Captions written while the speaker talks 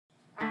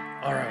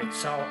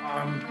So,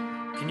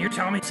 can you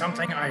tell me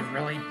something I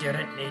really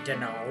didn't need to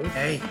know?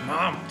 Hey,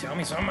 Mom, tell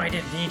me something I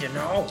didn't need to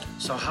know.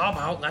 So how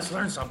about let's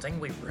learn something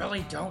we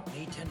really don't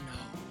need to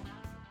know?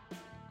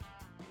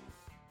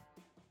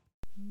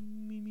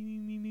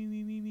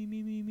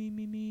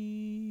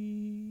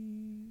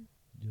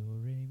 Do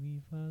re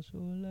mi fa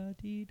sol la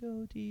ti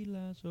do ti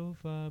la so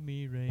fa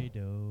mi re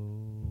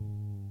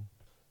do.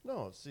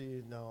 No,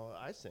 see, now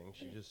I sing.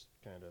 She just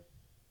kind of.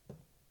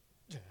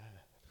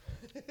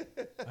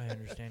 I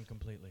understand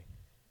completely.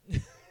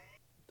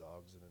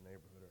 Dogs in the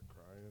neighborhood are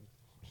crying.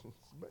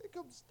 Make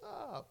them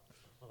stop.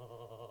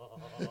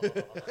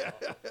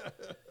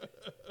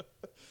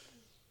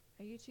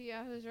 Are you two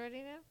yahoos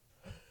ready now?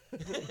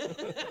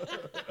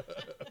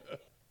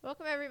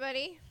 Welcome,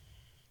 everybody,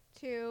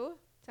 to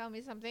Tell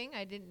Me Something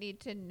I Didn't Need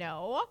to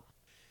Know.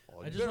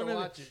 Oh, I you just better wanna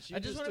watch it. She I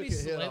just want want to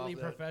to be slightly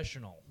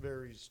professional.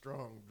 Very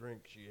strong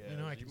drink she has. You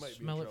know, I can might be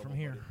in smell it from trouble,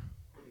 here.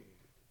 buddy.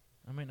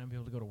 I might not be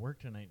able to go to work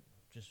tonight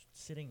just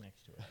sitting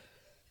next to it,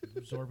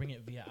 absorbing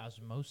it via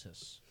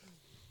osmosis.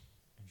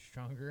 And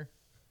stronger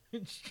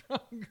and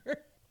stronger.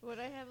 What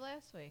did I have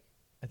last week?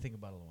 I think a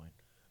bottle of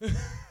wine.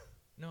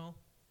 No.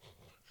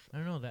 I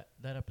don't know.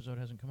 That episode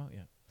hasn't come out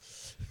yet.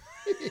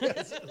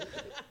 Yes.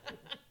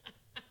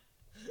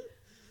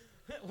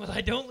 Well,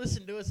 I don't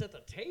listen to us at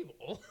the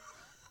table.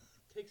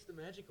 Takes the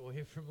magic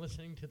away from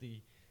listening to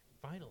the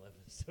final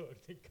episode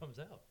that comes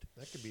out.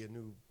 That could be a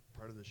new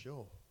part of the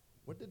show.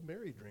 What did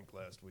Mary drink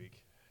last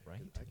week?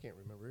 Right? I can't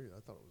remember either.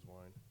 I thought it was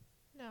wine.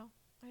 No,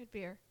 I had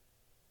beer.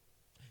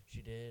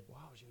 She did.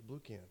 Wow, she had a blue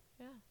can.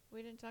 Yeah,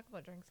 we didn't talk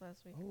about drinks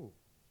last week. Oh,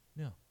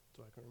 No,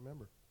 so I can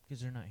remember.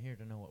 because they're not here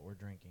to know what we're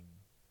drinking.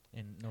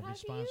 And How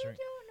nobody's do you sponsoring.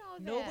 don't know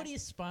that?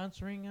 Nobody's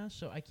sponsoring us,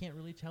 so I can't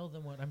really tell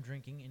them what I'm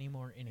drinking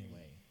anymore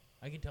anyway.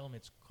 I can tell them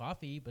it's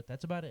coffee, but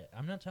that's about it.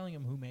 I'm not telling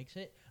them who makes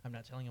it. I'm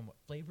not telling them what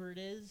flavor it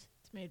is.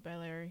 It's made by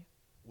Larry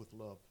With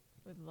love.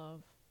 with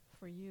love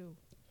for you.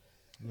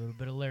 A little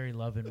bit of Larry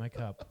love in my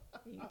cup.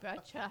 You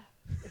betcha.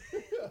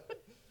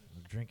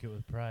 I'll drink it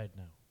with pride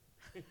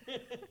now.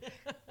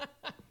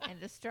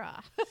 And a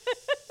straw.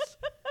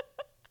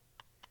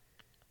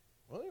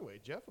 Well, anyway,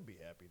 Jeff will be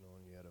happy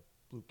knowing you had a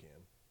blue can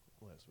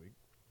last week.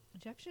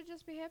 Jeff should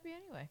just be happy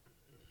anyway.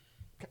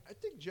 I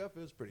think Jeff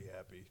is pretty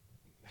happy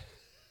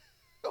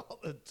all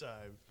the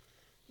time.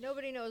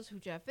 Nobody knows who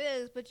Jeff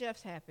is, but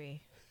Jeff's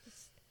happy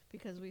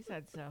because we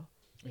said so.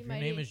 If your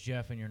name is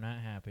Jeff and you're not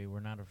happy, we're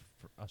not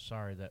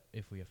sorry that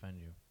if we offend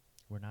you.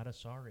 We're not a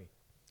sorry.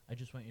 I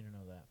just want you to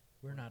know that.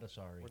 We're not a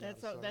sorry.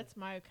 That's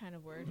my kind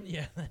of word.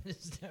 Yeah, that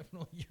is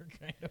definitely your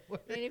kind of word.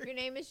 And if your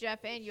name is Jeff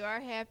and you are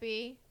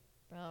happy,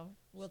 well,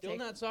 we'll Still take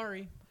not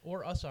sorry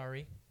or a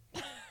sorry.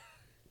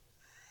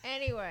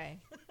 Anyway.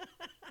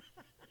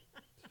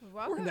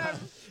 Welcome.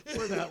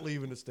 We're not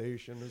leaving the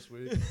station this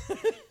week.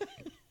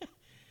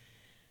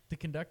 The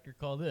conductor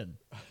called in.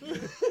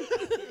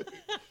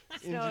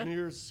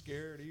 Engineer's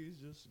scared. He's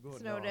just going,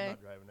 Snow no, day. I'm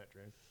not driving that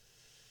train.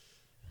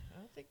 I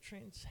don't think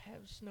trains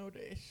have snow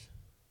days.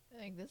 I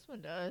think this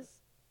one does.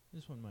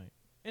 This one might.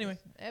 Anyway.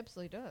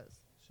 Absolutely does.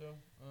 So.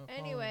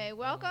 Anyway,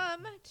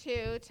 welcome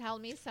to Tell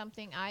Me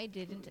Something I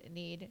Didn't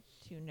Need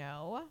to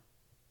Know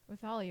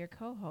with all your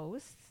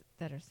co-hosts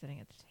that are sitting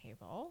at the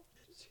table.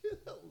 See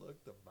that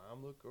look, the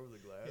mom look over the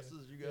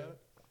glasses you got?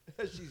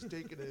 As she's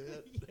taking a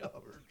hit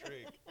of her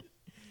drink.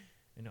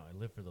 I know, I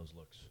live for those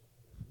looks.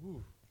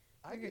 Ooh,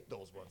 I get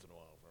those once in a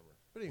while from her.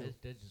 But anyway,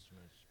 That just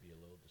must be a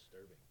little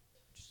disturbing.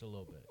 Just a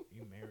little bit.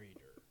 You married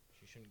her.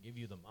 She shouldn't give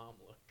you the mom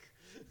look.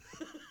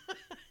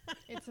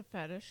 It's a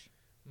fetish.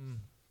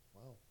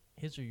 wow.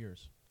 His or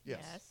yours?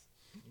 Yes.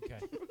 Okay.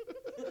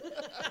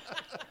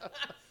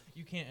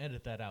 You can't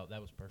edit that out.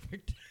 That was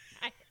perfect.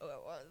 I know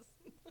it was.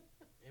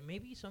 And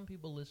maybe some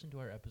people listen to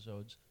our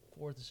episodes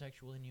for the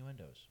sexual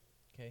innuendos.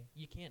 Okay?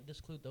 You can't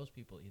disclude those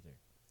people either.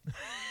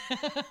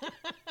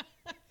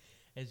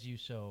 As you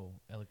so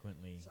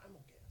eloquently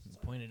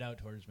pointed out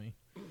towards me.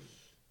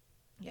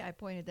 Yeah, I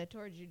pointed that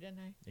towards you, didn't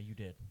I? Yeah, you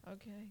did.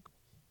 Okay.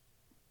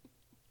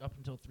 Up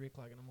until 3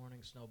 o'clock in the morning,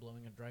 snow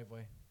blowing a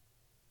driveway.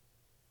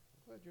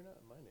 I'm glad you're not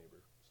my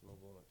neighbor. Snow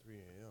blowing at 3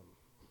 a.m.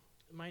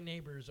 My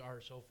neighbors are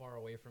so far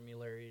away from me,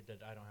 Larry,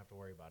 that I don't have to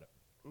worry about it.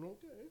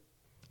 Okay.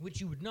 Which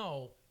you would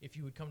know if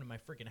you would come to my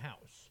freaking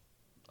house.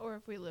 Or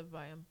if we live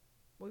by him.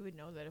 We would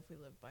know that if we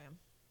lived by him.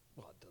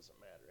 Well, it doesn't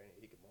matter.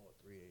 He can mow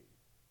at 3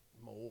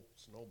 a.m. Mow,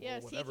 snow blow,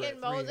 Yes, he whatever can at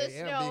mow 3 the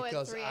a.m. snow at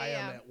because 3 I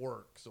am a.m.. at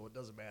work, so it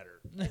doesn't matter.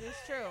 That is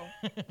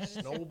true.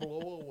 Snow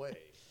blow away.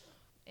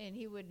 And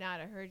he would not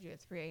have heard you at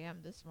 3 a.m.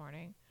 this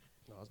morning.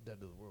 No, I was dead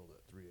to the world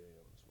at 3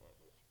 a.m. this morning.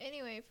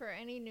 Anyway, for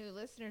any new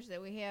listeners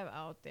that we have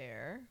out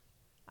there,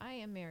 I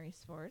am Mary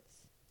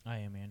Sports, I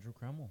am Andrew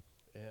Crummel.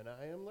 And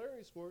I am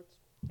Larry Sports.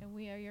 and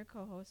we are your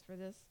co-hosts for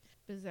this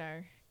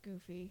bizarre,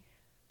 goofy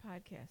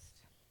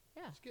podcast.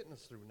 Yeah. It's getting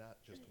us through not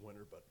just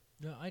winter, but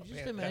No, I just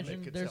pandemic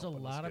imagine is there's a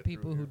helping us lot of get through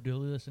people who here. do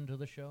listen to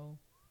the show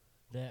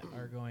that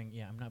are going,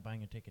 yeah, I'm not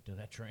buying a ticket to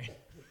that train.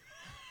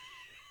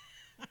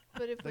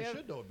 But if we they ever,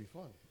 should, though. It'd be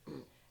fun.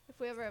 if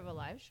we ever have a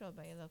live show, I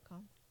bet you they'll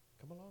come.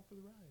 Come along for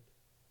the ride.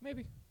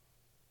 Maybe.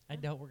 I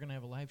doubt we're gonna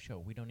have a live show.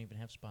 We don't even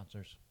have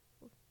sponsors.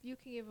 You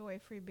can give away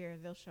free beer.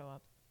 They'll show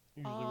up.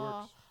 Usually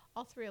works.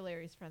 All three of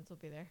Larry's friends will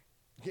be there.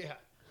 Yeah.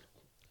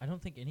 I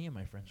don't think any of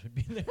my friends would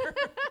be there.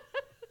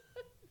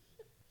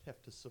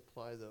 Have to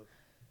supply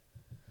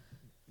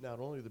not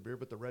only the beer,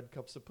 but the red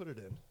cups to put it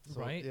in. So,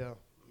 Right. Yeah.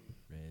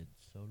 Red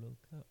Solo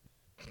Cup.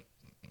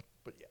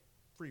 But yeah,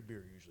 free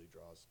beer usually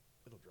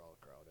it'll draw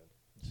a crowd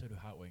in. So do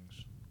Hot Wings.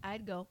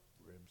 I'd go.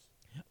 Ribs.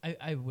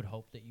 I would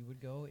hope that you would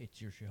go.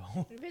 It's your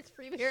show. If it's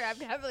free beer, I'm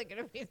definitely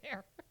going to be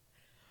there.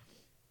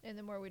 And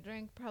the more we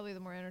drink, probably the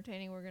more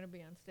entertaining we're going to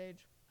be on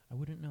stage. I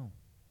wouldn't know.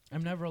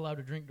 I'm never allowed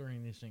to drink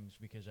during these things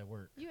because I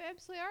work. You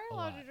absolutely are A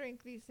allowed to lot.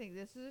 drink these things.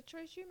 This is a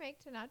choice you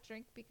make to not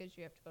drink because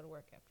you have to go to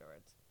work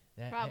afterwards.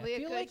 I Probably a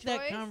feel good like that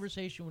choice.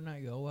 conversation would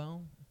not go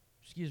well.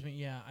 Excuse me.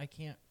 Yeah, I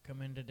can't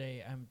come in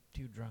today. I'm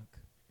too drunk.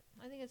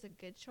 I think it's a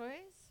good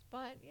choice,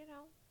 but,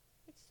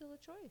 it's still a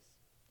choice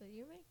that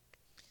you make.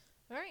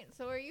 All right,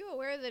 so are you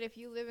aware that if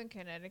you live in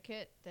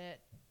Connecticut, that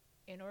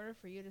in order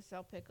for you to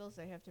sell pickles,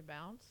 they have to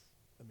bounce?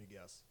 Let me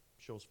guess.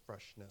 Shows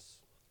freshness.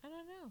 I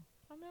don't know.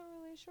 I'm not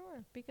really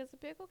sure because the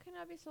pickle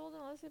cannot be sold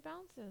unless it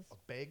bounces. A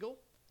bagel?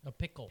 A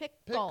pickle.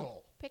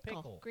 Pickle.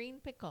 Pickle. Green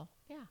pickle.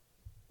 Yeah.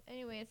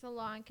 Anyway, it's a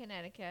law in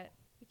Connecticut.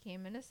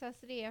 Became a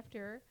necessity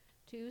after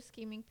two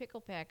scheming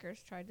pickle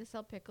packers tried to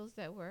sell pickles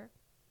that were,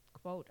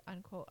 quote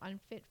unquote,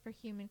 unfit for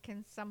human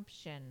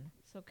consumption.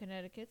 So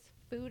Connecticut's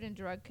Food and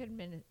Drug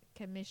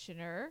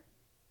Commissioner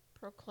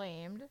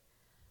proclaimed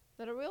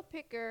that a real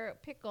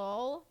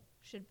pickle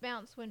should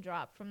bounce when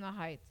dropped from the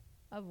height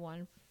of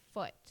 1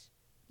 foot,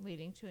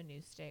 leading to a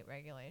new state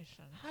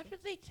regulation. How did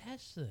they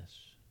test this?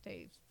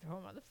 They throw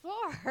them on the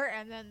floor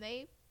and then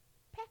they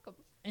pack them.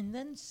 And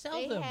then sell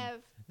They them.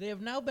 have They have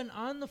now been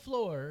on the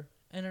floor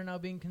and are now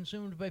being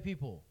consumed by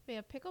people. they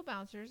have pickle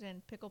bouncers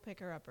and pickle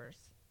picker uppers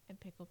and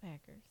pickle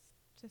packers.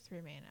 It's a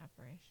 3-man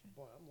operation.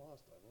 Boy, I'm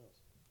lost on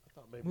this. I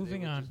thought maybe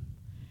Moving on.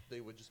 They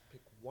would just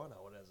pick one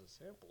out as a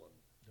sample and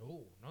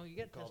No, you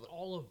got to Call test it-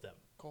 all of them.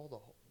 call the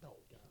whole. No,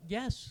 God.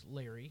 Yes,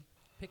 Larry.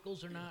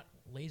 Pickles are not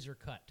laser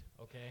cut,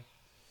 okay?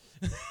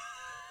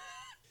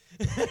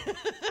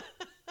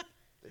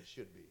 They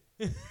should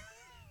be.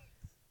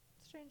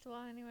 Strange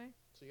law, anyway.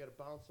 So you got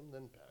to bounce them,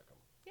 then pack them.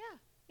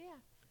 Yeah.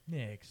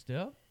 Next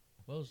up.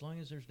 Well, as long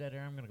as there's dead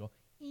air, I'm going to go.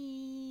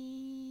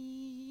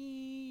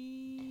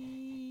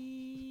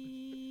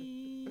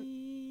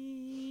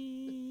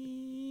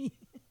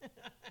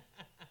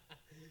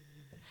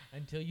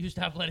 Until you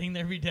stop letting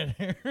there be dead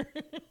air.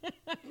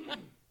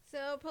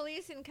 So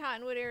police in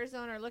Cottonwood,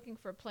 Arizona are looking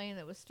for a plane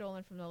that was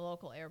stolen from the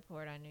local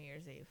airport on New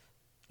Year's Eve.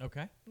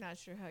 Okay. Not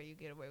sure how you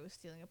get away with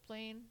stealing a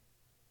plane,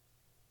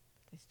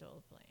 but they stole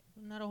a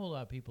plane. Not a whole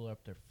lot of people are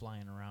up there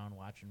flying around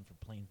watching for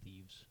plane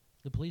thieves.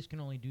 The police can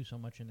only do so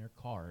much in their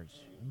cars.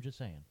 I'm just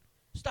saying.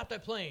 Stop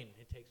that plane.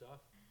 It takes off.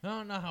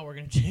 No, not how we're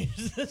going to change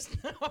this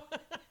now.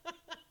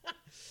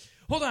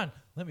 Hold on.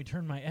 Let me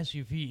turn my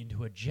SUV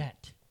into a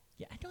jet.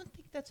 Yeah, I don't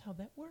think that's how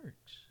that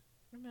works.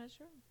 I'm not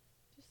sure.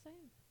 Just saying.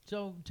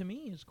 So, to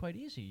me, it's quite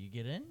easy. You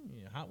get in,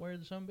 you hotwire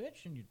the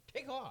sumbitch, and you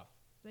take off.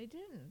 They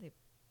didn't. They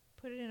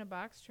put it in a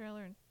box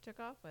trailer and took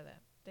off with it.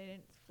 They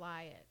didn't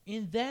fly it.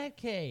 In that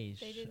case,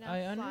 They did not I fly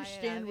it out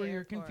understand of where the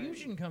your airport.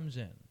 confusion comes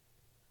in.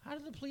 How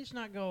did the police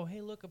not go,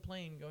 hey, look, a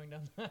plane going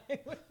down the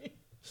highway?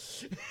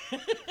 I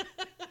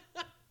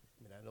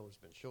mean, I know there's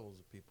been shows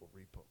of people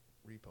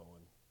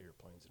repoing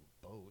airplanes and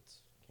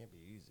boats. Can't be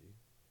easy.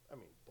 I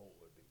mean, boat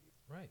would be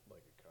Right.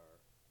 like a car.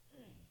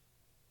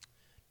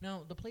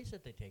 Now, the place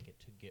that they take it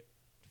to get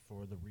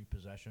for the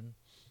repossession,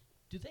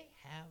 do they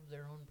have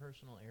their own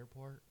personal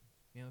airport?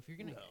 You know, if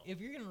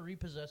you're gonna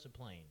repossess a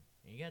plane,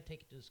 and you gotta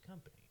take it to this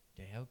company,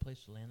 do they have a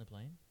place to land the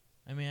plane?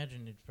 I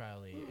imagine it's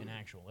probably an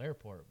actual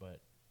airport, but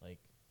like,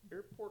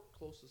 Airport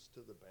closest to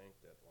the bank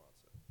that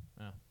wants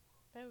it.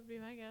 That would be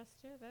my guess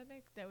too.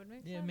 That would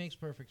make yeah, sense. it makes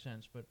perfect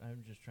sense. But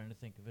I'm just trying to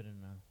think of it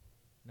in a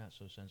not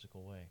so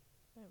sensical way.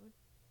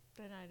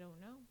 Then I don't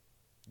know.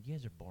 You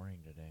guys are boring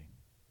today.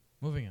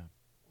 Moving on.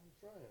 I'm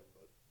trying,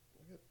 but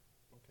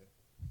okay.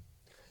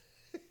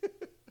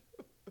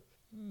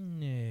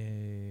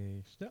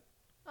 Next up.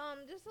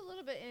 Just a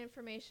little bit of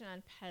information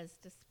on Pez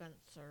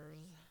dispensers.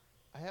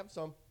 I have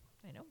some.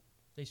 I know.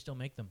 They still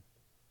make them.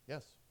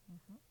 Yes.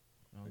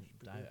 Oh, They should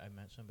be good. I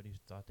met somebody who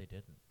thought they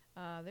didn't.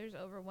 There's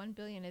over 1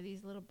 billion of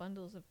these little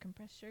bundles of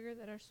compressed sugar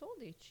that are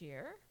sold each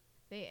year.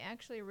 They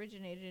actually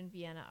originated in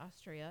Vienna,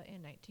 Austria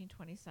in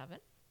 1927.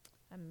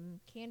 A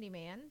candy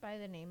man by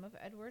the name of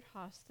Edward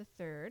Haas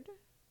III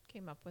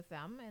came up with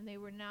them, and they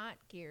were not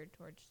geared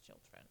towards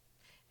children.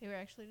 They were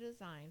actually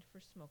designed for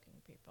smoking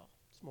people.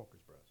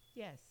 Smoker's breath.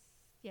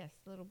 Yes,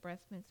 little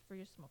breath mints for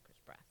your smoker's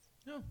breath.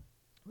 Oh.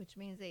 Which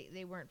means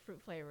they weren't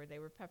fruit flavored, they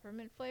were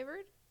peppermint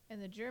flavored.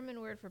 And the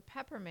German word for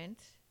peppermint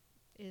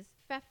is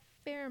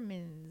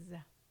Pfefferminz.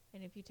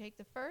 And if you take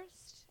the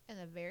first and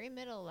the very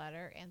middle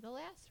letter and the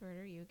last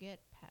letter, you get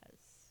Pez.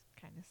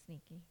 Kind of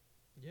sneaky.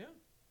 Yeah.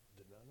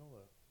 Did not know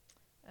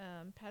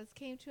that. Pez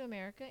came to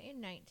America in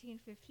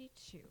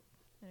 1952.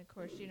 And of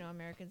course, you know,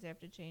 Americans have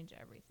to change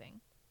everything.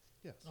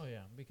 Yes. Oh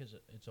yeah, because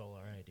it's all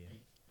our idea.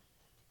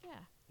 Yeah.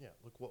 Yeah,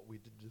 look what we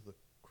did to the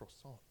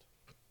croissant.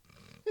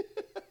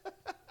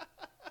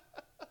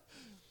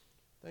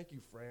 Thank you,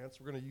 France.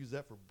 We're going to use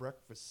that for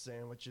breakfast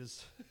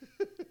sandwiches.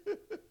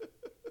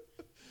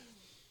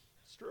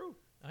 It's true.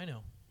 I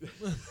know.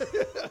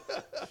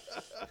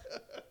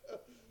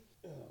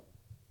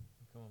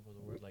 Come up with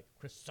a word like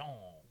croissant.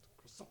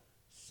 Croissant.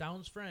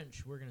 Sounds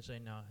French. We're gonna say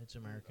no, it's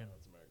American. No,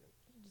 it's American.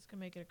 I'm just gonna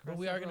make it a But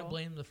we are gonna roll.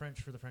 blame the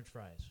French for the French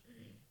fries.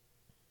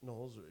 No,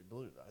 those are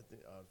blue. I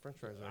think French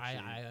fries are I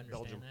actually understand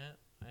Belgium.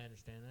 that. I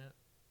understand that.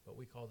 But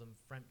we call them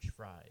French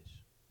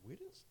fries. We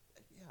didn't.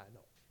 Yeah, I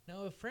know.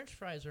 Now, if French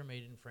fries are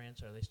made in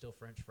France, are they still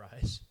French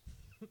fries?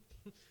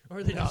 Or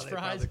are they No, just they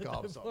fries? probably at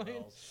call that them something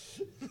point?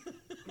 else.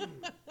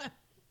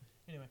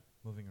 Anyway,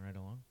 moving right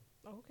along.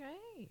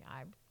 Okay,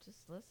 I'm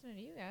just listening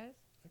to you guys.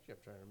 Actually,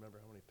 I'm trying to remember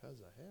how many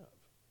Pez I have.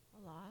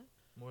 A lot.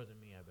 More than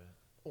me, I bet.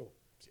 Oh,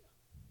 yeah.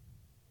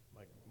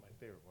 My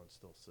favorite one's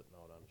still sitting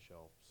out on the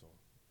shelf. So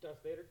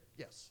Darth Vader?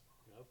 yes,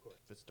 Of course.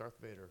 if it's Darth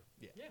Vader,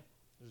 yeah, Yeah.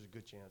 there's a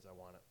good chance I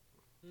want it.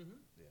 Mm-hmm.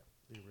 Yeah,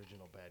 the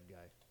original bad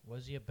guy.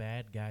 Was he a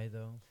bad guy,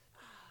 though?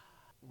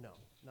 No,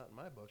 not in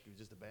my book. He was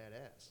just a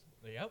badass.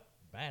 Yep.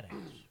 Badass.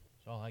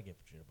 That's all I give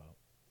a shit about.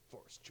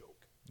 Force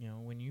choke. You know,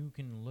 when you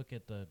can look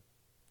at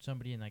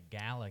somebody in the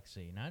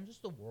galaxy, not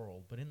just the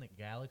world, but in the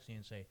galaxy,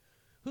 and say,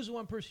 who's the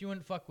one person you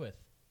wouldn't fuck with?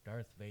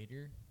 Darth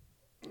Vader.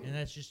 And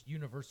that's just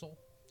universal?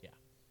 Yeah.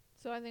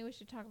 So I think we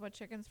should talk about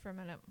chickens for a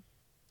minute.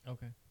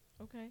 Okay.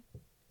 Okay.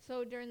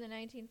 So during the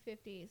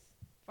 1950s,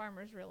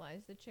 farmers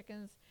realized the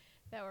chickens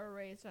that were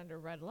raised under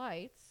red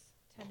lights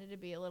tended to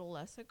be a little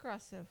less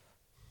aggressive.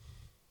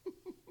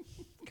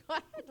 Go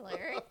ahead,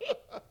 Larry.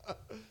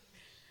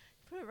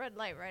 Put a red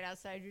light right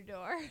outside your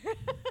door.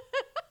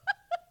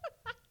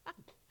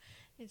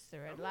 It's the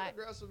red I'm not light.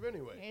 aggressive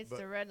anyway. It's but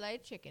the red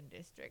light chicken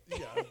district.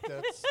 yeah,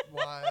 that's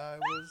why I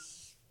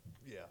was.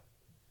 Yeah,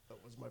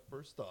 that was my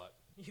first thought.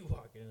 You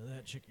walk into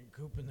that chicken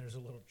coop, and there's a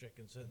little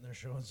chicken sitting there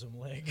showing some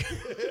leg.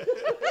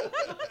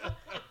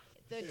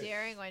 The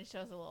daring one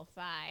shows a little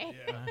thigh.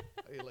 Yeah,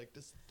 I like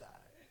this thigh.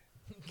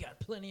 Got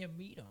plenty of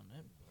meat on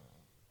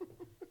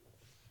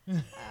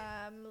it.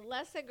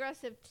 Less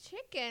aggressive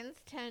chickens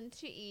tend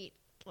to eat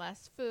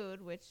less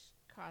food, which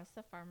costs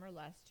the farmer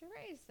less to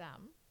raise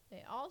them.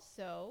 They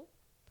also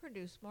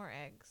produce more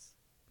eggs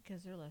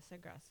because they're less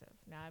aggressive.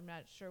 Now, I'm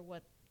not sure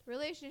what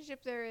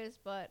relationship there is,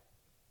 but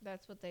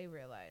that's what they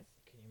realize.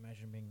 Can you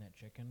imagine being that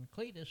chicken?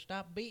 Cletus,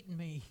 stop beating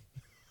me.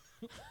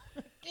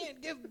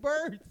 Can't give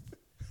birth.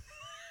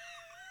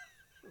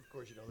 Of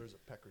course, you know there's a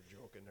pecker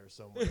joke in there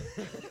somewhere.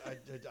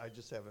 I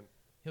just haven't.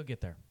 He'll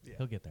get there. Yeah.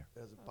 He'll get there. It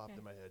hasn't popped Okay.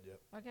 in my head yet.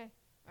 Okay.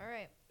 All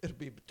right. It'll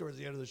be towards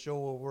the end of the show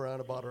when we're on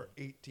about our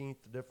 18th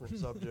different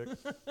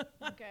subject.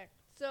 Okay.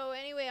 So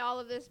anyway, all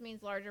of this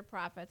means larger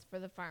profits for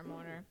the farm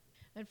owner.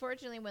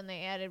 Unfortunately, when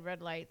they added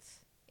red lights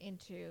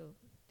into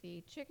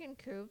the chicken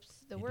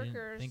coops, the You didn't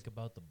workers think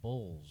about the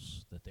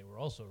bulls that they were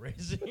also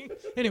raising.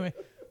 Anyway,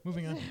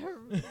 moving on.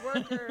 the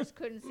workers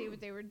couldn't see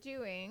what they were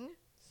doing,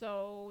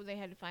 so they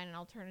had to find an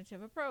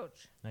alternative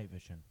approach. Night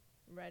vision.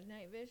 Red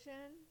night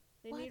vision?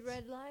 They What? need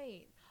red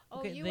light. Oh,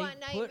 Okay, you they want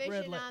night put red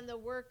vision light- on the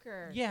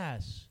workers.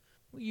 Yes.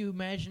 Were you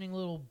imagining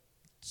little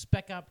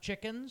speck up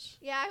chickens?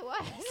 Yeah, I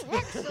was,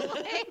 actually.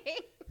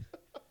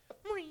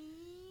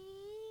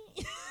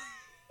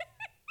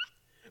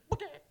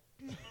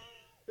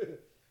 All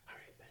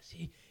right,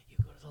 Bessie, you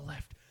go to the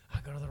left.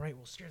 I'll go to the right.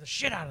 We'll scare the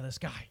shit out of this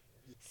guy.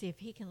 See if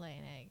he can lay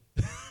an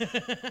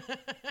egg.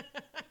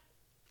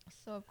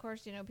 So, of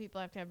course, you know, people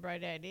have to have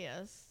bright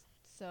ideas.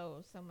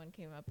 So someone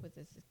came up with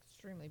this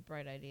extremely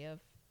bright idea of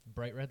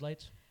Bright red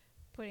lights?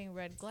 putting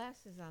red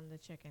glasses on the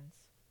chickens,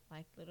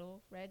 like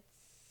little red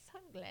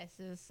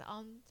sunglasses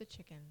on the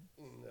chicken.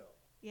 No.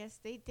 Yes,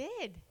 they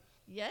did.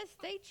 Yes,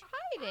 they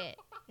tried it.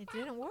 It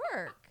didn't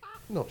work.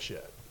 No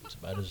shit. It's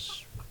about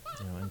as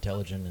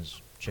intelligent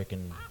as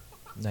chicken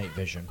night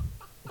vision.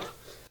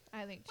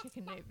 I think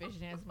chicken night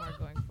vision has more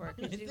going for it.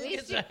 I 'Cause think at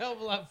least it's a hell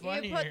of a lot you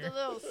funnier. put the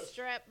little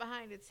strap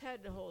behind its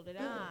head to hold it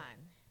on.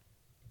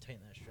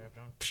 Tighten that strap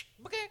down.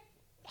 Okay.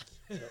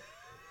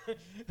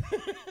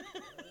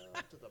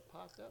 To the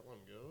pot that one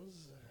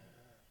goes.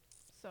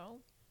 So,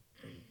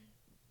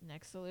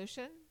 next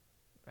solution,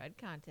 red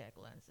contact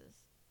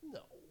lenses.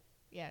 No.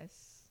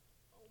 Yes.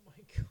 Oh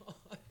my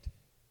god.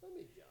 Let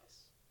me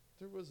guess.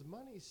 There was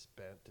money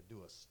spent to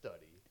do a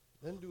study,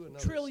 then do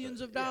another Trillions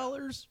study. of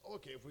dollars. Yeah.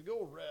 Okay, if we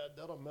go red,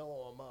 that'll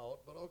mellow them out.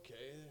 But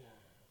okay,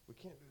 we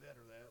can't do that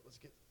or that. Let's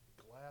get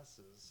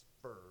glasses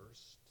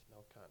first. Now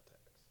contacts.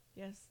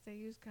 Yes, they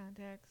use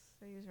contacts.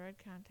 They use red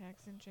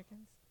contacts in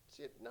chickens.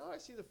 See, now I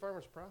see the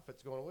farmer's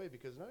profits going away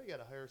because now you got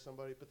to hire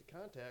somebody to put the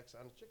contacts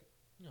on the chicken.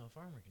 No, a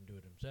farmer can do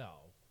it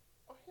himself.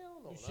 Oh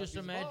hell no! It's not just if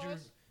a he's matter.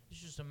 boss. It's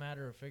just a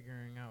matter of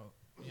figuring out,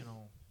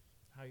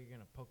 how you're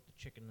gonna poke the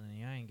chicken in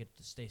the eye and get it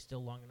to stay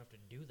still long enough to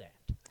do that.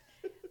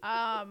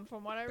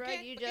 From what I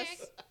read, you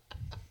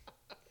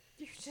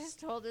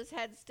just hold his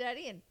head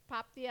steady and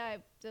pop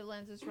the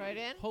lenses right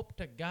in. Hope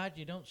to God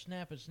you don't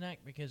snap its neck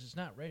because it's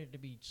not ready to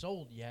be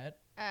sold yet.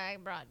 I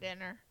brought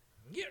dinner.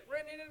 Get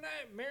ready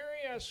tonight,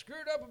 Mary. I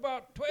screwed up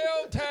about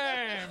 12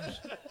 times.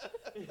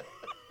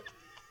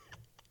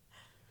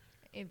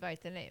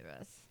 Invite the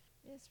neighbors.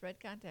 Yes, red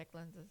contact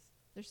lenses.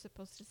 They're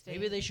supposed to stay.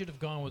 Maybe they should have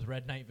gone with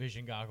red night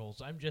vision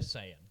goggles. I'm just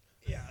saying.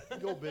 Yeah,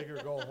 go big or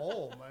go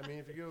home. I mean,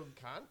 if you go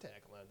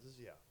contact lenses,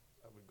 yeah,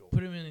 I would go.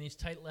 Put them in these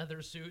tight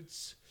leather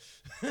suits.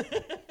 Little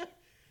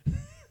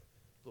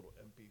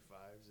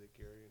MP5s they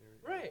carry and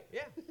everything. Right,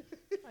 yeah.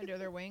 under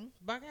their wing.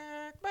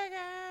 Bagak,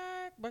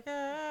 bagak,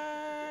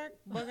 bagak,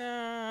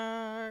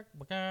 bagak,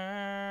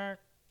 bagak.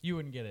 You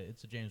wouldn't get it.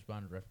 It's a James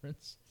Bond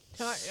reference.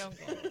 I don't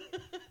get it.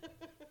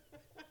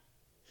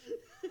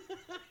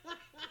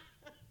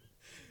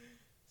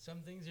 Some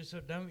things are so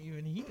dumb,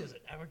 even he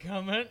doesn't have a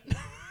comment.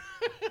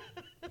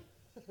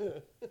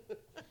 I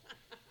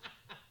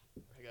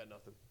got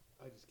nothing.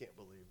 I just can't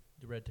believe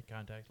The red to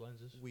contact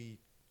lenses. we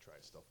try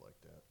stuff like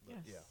that. But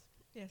Yes. yeah.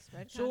 Yes,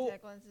 red So,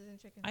 contact lenses and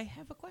chickens. I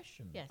have a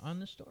question Yes. on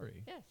the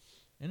story, Yes.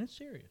 and it's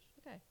serious.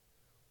 Okay.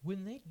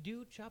 When they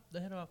do chop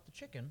the head off the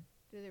chicken,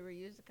 Do they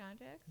reuse the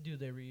contacts? do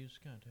they reuse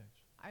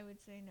contacts? I would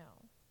say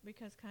no,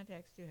 because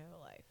contacts do have a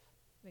life.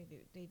 They do.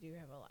 They do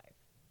have a life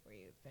where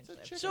you eventually.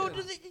 have to So take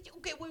do them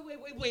they?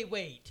 Okay,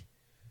 wait.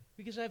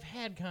 Because I've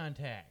had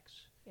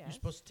contacts. You're Yes.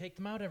 supposed to take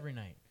them out every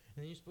night, and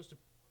then you're supposed to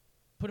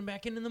put them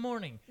back in the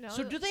morning. No.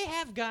 So do they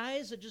have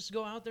guys that just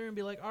go out there and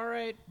be like, "All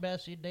right,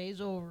 Bessie,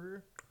 day's over."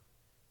 off.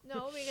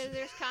 No, because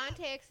there's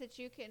contacts that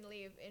you can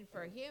leave in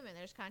for a human.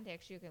 There's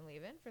contacts you can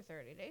leave in for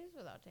 30 days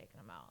without taking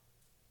them out.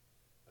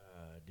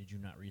 Did you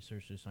not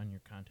research this on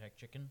your contact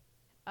chicken?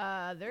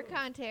 Their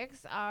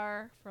contacts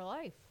are for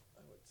life.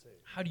 I would say.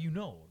 How do you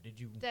know? Did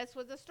you? That's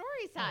what the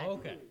story said. Oh,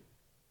 okay.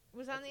 It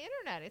was on the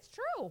internet. It's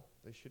true.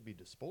 They should be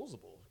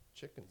disposable.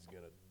 Chicken's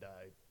going to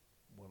die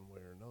one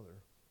way or another.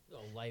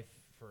 A life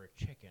for a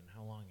chicken.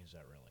 How long is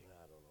that really?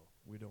 I don't know.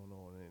 We don't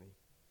know any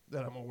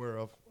that I'm aware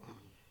of.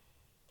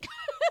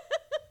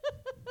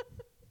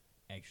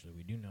 Actually,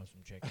 we do know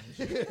some chickens.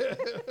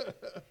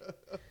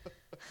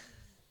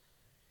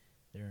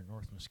 They're in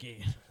North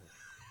Muskegon.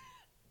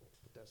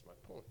 But that's my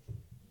point.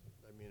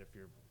 I mean, if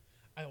you're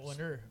I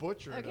wonder.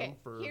 butchering Okay. them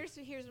for...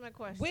 Here's my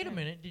question. Wait a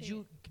minute. Did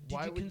you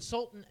Why would-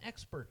 consult an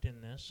expert in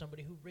this?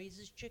 Somebody who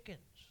raises chickens?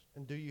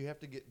 And do you have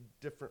to get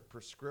different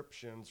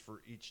prescriptions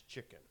for each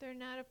chicken? They're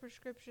not a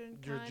prescription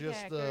You're contact.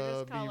 just They're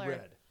just be colored.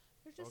 red.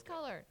 They're just Okay.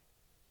 colored.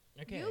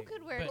 Okay. You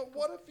could wear. But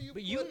what if you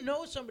But put, you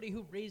know somebody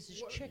who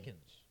raises What-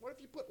 chickens. What if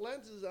you put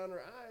lenses on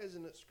their eyes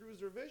and it screws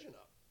their vision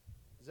up?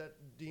 Is that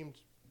deemed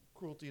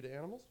cruelty to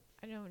animals?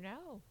 I don't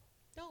know.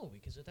 No,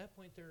 because at that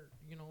point they're,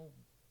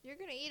 You're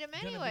gonna eat them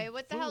Gonna be anyway.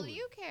 What the hell do food.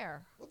 you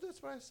care? Well,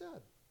 that's what I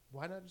said.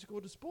 Why not just go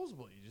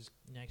disposable? You just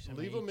next time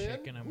Leave I 'em eat in?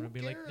 chicken, I'm Who going to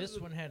be like, cares this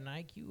if- one had an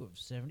IQ of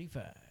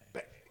 75.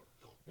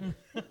 bang.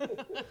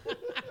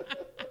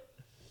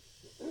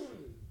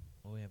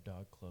 Well, we have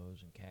dog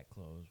clothes and cat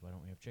clothes. Why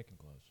don't we have chicken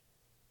clothes?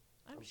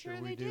 I'm sure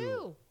sure we they do.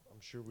 do. I'm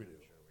sure we do.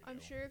 I'm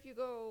sure if you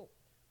go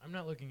I'm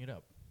not looking it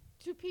up.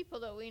 to people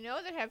that we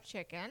know that have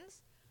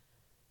chickens,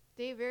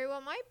 they very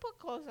well might put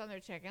clothes on their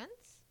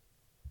chickens.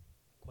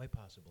 Quite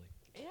possibly.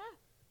 Yeah,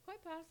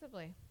 quite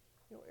possibly.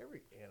 You know,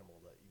 every animal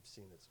that you've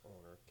seen its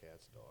owner,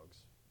 cats,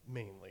 dogs,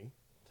 mainly,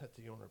 that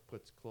the owner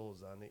puts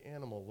clothes on, the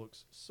animal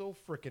looks so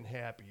freaking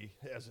happy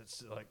as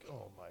it's like,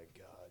 oh my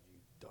God, you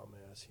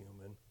dumbass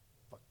human.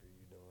 Fuck are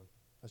you doing?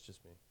 That's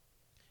just me.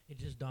 It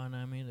just dawned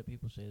on me that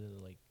people say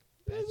that like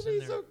pets Isn't and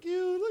he their so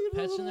cute? Look at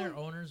pets the and their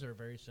little- owners are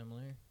very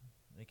similar.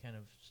 They kind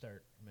of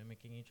start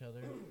mimicking each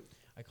other.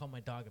 I call my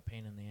dog a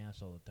pain in the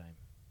ass all the time,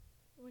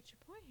 What's your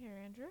point here,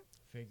 Andrew?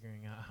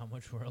 figuring out how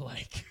much we're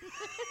alike.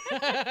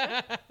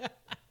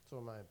 So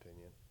in my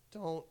opinion,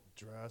 don't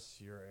dress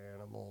your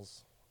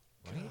animals.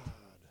 Right? God.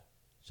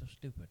 So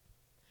stupid.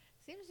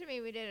 Seems to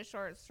me we did a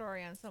short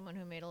story on someone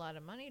who made a lot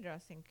of money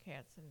dressing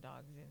cats and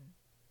dogs in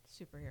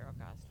superhero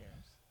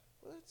costumes.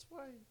 Well, that's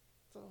why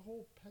the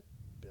whole pet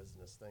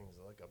business thing is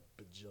like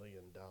a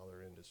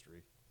bajillion-dollar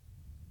industry.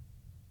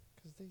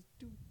 Because they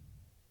do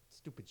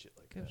stupid shit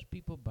like Because that.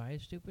 people buy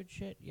stupid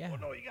shit. Yeah. Oh,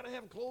 no, you got to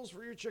have clothes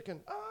for your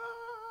chicken.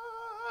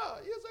 Ah,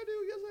 yes, I do.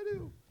 Yes, I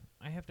do.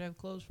 I have to have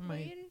clothes for Well,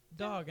 my you did-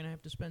 dog, and I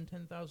have to spend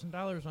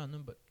 $10,000 on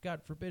them. But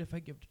God forbid if I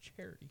give to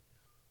charity,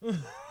 We'll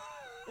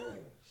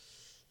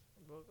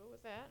go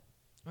with that.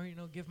 or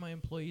give my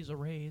employees a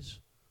raise.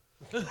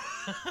 Now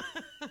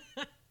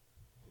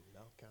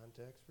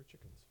contacts for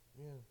chickens.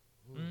 Yeah.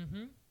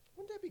 Mm-hmm.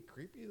 Wouldn't that be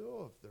creepy,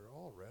 though, if they're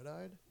all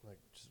red-eyed? Like,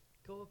 just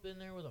Go up in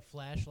there with a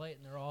flashlight,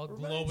 and they're all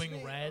reminds glowing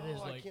me- red. Oh,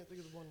 Is I like can't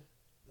think of the one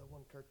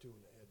cartoon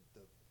that had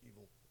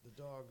the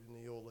dog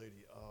and the old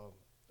lady. Oh,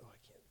 I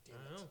can't. Damn I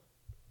it. don't know.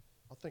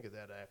 I'll think of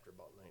that after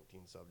about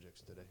 19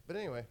 subjects today. But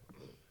anyway,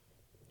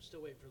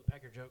 Still waiting for the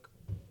pecker joke.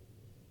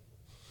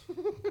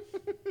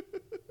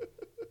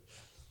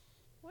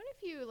 What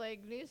if you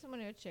knew someone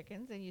who had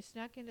chickens and you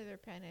snuck into their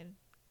pen and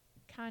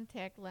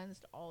contact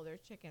lensed all their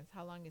chickens?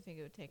 How long do you think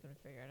it would take them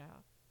to figure it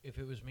out? If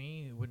it was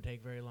me, it wouldn't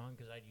take very long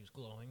because I'd use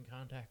glowing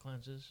contact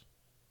lenses.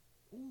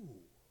 ooh,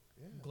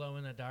 glow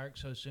in the dark.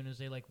 So as soon as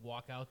they like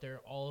walk out there,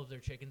 all of their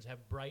chickens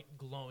have bright,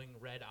 glowing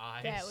red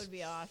eyes. That would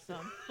be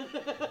awesome.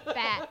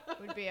 That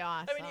would be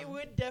awesome. I mean, it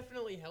would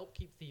definitely help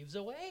keep thieves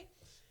away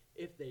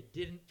if they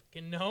didn't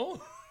fucking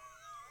know.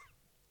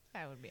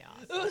 That would be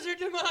awesome. Those are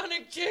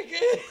demonic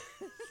chickens.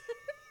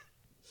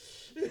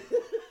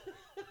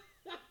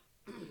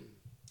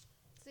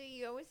 See,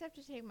 you always have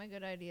to take my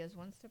good ideas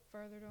one step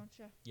further, don't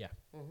you? Yeah,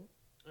 Mm-hmm.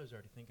 I was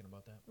already thinking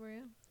about that. Were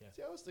you?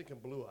 See, I was thinking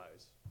blue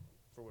eyes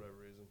for whatever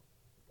reason.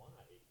 Why?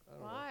 I don't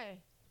know. Why?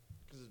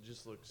 Because it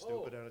just looks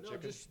stupid on a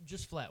chicken.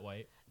 just flat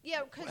white.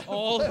 Yeah, because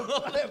All the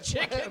Flat-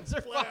 chickens are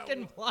flat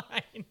fucking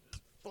blind.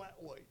 Flat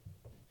white.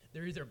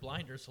 They're either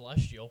blind or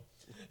celestial.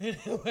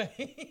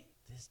 Anyway,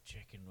 this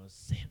chicken was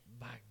sent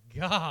by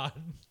God.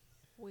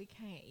 we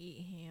can't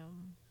eat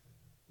him.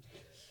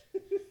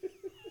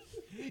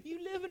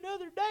 You live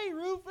another day,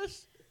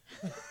 Rufus.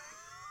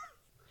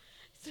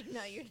 So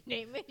now you're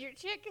naming your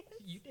chicken?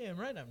 You damn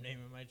right I'm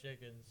naming my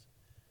chickens.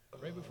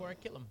 Right before I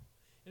kill them.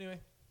 Anyway.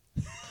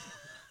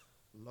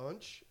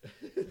 Lunch,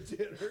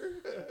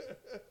 dinner.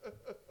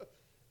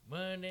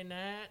 Monday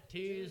night,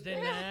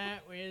 Tuesday night,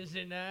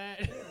 Wednesday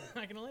night.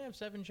 I can only have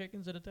 7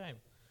 chickens at a time.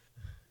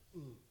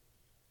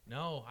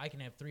 No, I can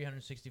have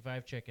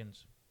 365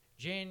 chickens.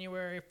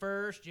 January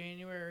 1st,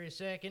 January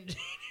 2nd.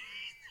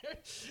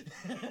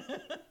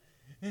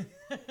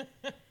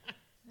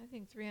 I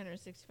think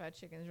 365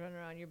 chickens running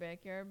around your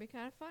backyard would be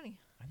kind of funny.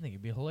 I think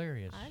it'd be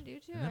hilarious. I do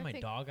too. And then I my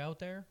think, dog out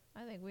there.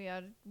 I think we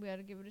ought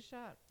to give it a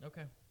shot.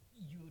 Okay.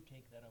 You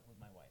take that up with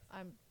my wife.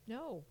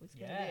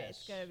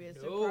 It's gonna be a No.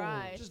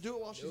 surprise. Just do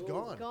it while she's No.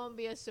 gone. It's gonna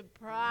be a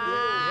surprise.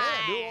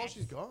 Yeah, do it while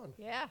she's gone.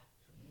 Yeah,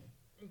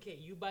 Okay,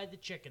 you buy the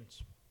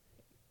chickens.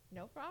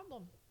 no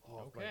problem.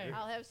 Oh, if my Okay. beer-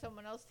 I'll have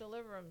someone else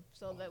deliver them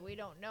so that we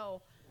don't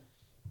know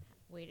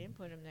we didn't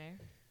put them there.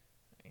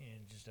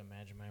 And just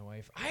imagine my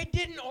wife. I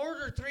didn't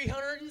order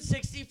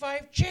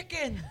 365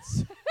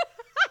 chickens.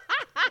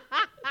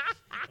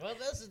 Well,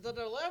 this is the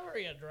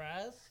delivery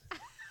address.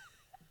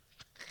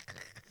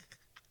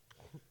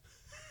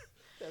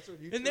 That's when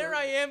you And there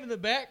I am in the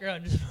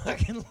background just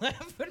fucking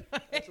laughing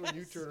my That's when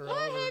you ass. turn What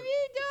around. have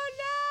you done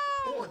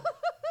now?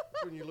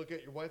 That's when you look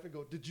at your wife and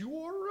go, "Did you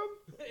order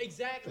them?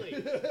 Exactly.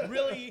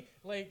 Really,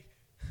 like,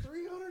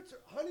 300,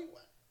 honey?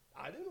 What?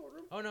 I didn't order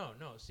them." oh,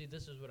 no. See,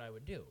 this is what I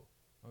would do.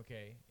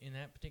 Okay? In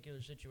that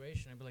particular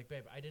situation, I'd be like,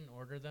 babe, I didn't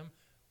order them,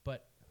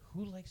 but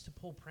who likes to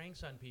pull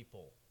pranks on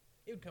people?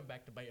 It would come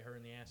back to bite her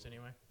in the ass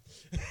anyway.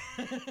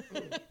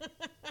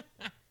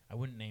 I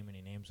wouldn't name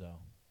any names, though.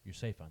 You're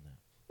safe on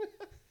that.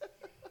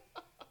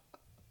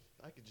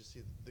 I could just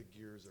see the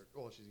gears are.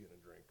 Well, she's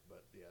gonna drink,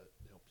 but yeah, it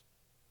helps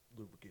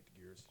lubricate the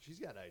gears. She's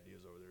got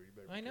ideas over there. You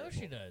better. Be I know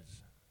careful. she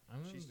does.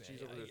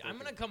 She's over there I'm going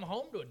to thinking- come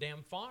home to a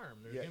damn farm.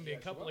 There's Yeah, going to be yeah,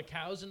 a she couple will. of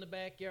cows in the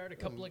backyard, a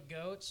couple of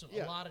goats,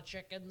 Yeah. a lot of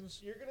chickens.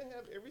 You're gonna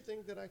have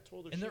everything that I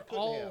told her. And she they're couldn't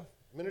all- have.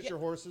 Miniature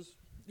horses,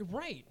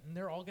 Right. And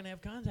they're all going to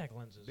have contact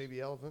lenses.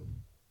 baby elephant.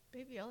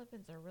 Baby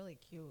elephants are really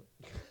cute.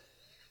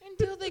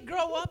 Until they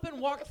grow up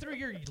and walk through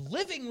your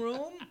living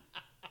room.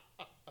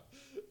 I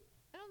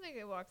don't think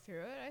they walk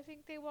through it. I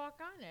think they walk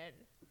on it.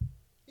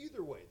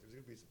 Either way, there's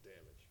gonna be some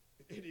damage.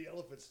 And the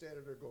elephant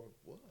standing there going,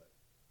 "What?"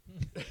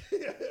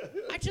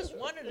 I just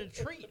wanted a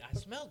treat. I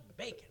smelled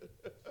bacon.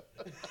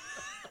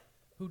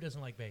 Who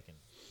doesn't like bacon?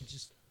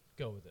 Just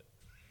go with it.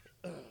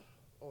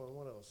 Oh, and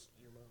what else?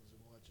 Your mom's been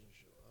watching a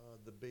show.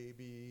 The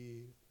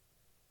baby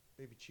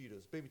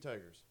cheetahs, baby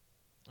tigers.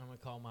 I'm going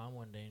to call Mom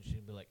one day and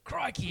she'll be like,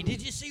 "Crikey,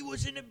 did you see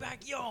what's in the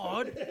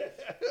backyard?"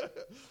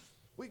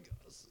 We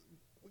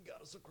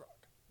got us a croc.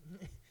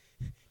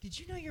 Did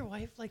you know your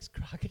wife likes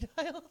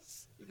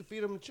crocodiles? You can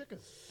feed them chicken.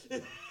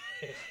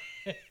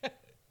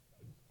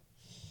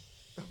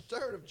 I'm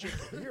tired of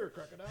chicken. Here,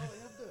 crocodile,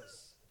 have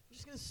this. I'm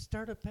just going to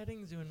start a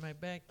petting zoo in my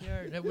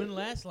backyard. That wouldn't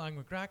last long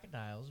with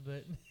crocodiles,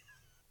 but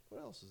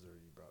What else is there?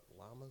 You brought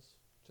llamas?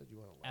 Said you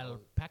want a llama?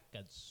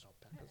 alpacas.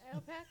 Alpacas?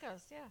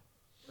 Alpacas, yeah.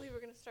 We were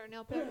going to start an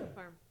alpaca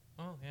farm.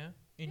 Oh, yeah?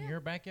 In Yeah. your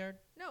backyard?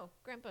 No,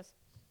 Grandpa's.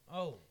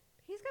 Oh,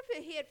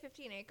 He had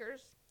 15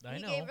 acres. I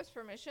he know. gave us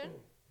permission.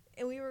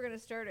 And we were going to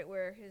start it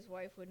where his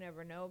wife would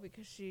never know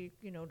because she,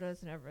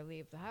 doesn't ever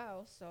leave the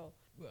house. So,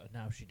 well,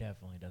 now she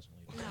definitely doesn't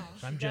leave. no,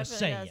 So I'm she just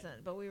definitely saying.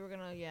 doesn't. But we were going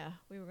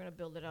to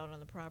build it out on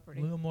the A property.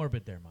 little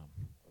morbid there,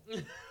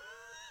 Mom.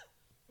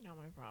 Not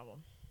my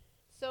problem.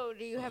 So,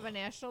 do you have a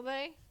national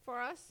day for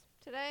us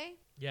today?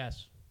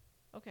 Yes.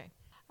 Okay.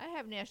 I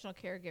have National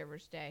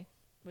Caregivers Day,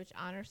 which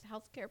honors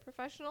healthcare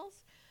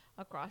professionals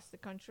across the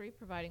country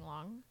providing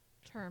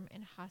long-term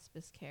and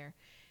hospice care.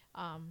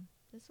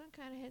 This one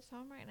kind of hits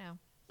home right now.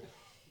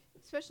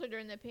 Especially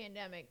during the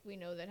pandemic, we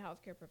know that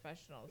healthcare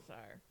professionals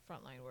are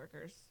frontline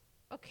workers.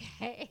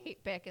 Okay,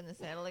 back in the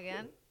saddle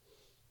again.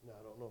 No,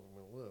 I don't know if I'm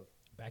going to live.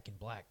 Back in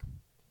black.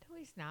 No,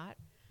 he's not.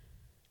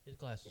 His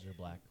glasses are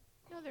black.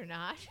 No, they're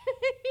not.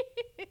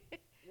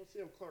 Let's see,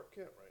 I'm Clark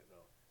Kent right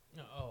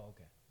now. No, oh,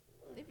 okay.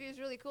 If he was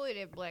really cool, he'd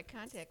have black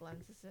contact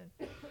lenses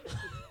in.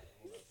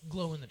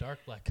 Glow in the dark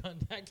black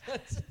contact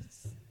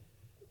lenses.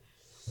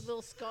 With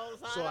little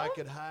skulls on so them. I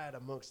could hide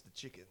amongst the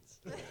chickens.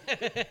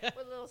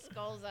 With little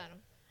skulls on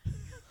them.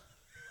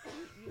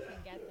 You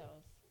can get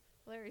those.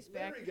 Larry's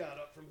back. Larry got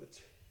up from the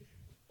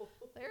table.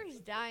 Larry's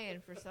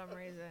dying for some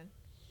reason.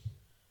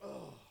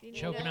 Oh, You need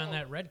Choking a- on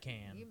that red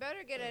can. You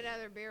better get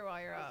another beer while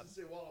you're I up. used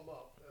to say while I'm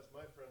up, as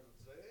my friends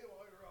would say, hey,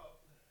 while you're up.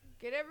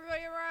 Get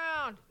everybody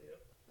around. Yep.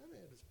 I've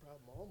had this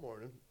problem all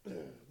morning.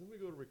 Then we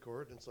go to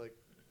record, and it's like,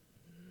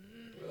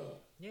 ugh.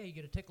 Yeah, you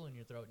get a tickle in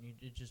your throat, and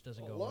it just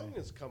doesn't A go lung away.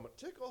 is coming.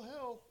 Tickle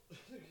hell.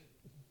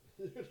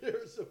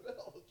 There's a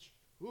belch.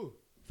 Ooh.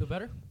 Feel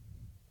better?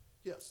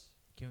 Yes.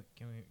 Can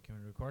we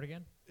record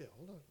again? Yeah,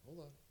 hold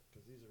on.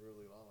 Because these are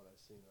really loud. I've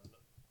seen on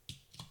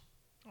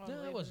Oh, No, I'm that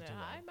leaving wasn't that. too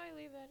I loud. might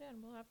leave that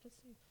in. We'll have to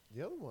see.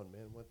 the other one,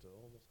 man, went to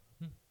almost.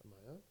 Hmm.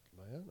 Am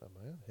I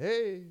on?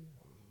 Hey.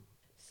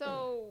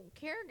 So,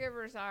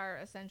 caregivers are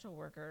essential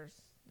workers.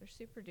 They're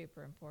super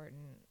duper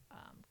important.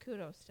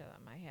 Kudos to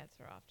them. My hats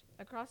are off.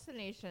 Across the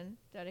nation,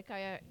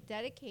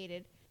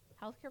 dedicated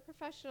healthcare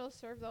professionals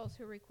serve those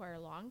who require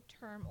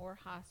long-term or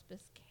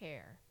hospice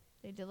care.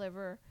 They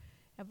deliver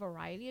a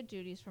variety of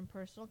duties from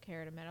personal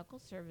care to medical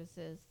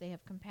services. They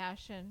have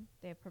compassion.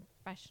 They have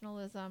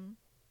professionalism.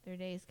 Their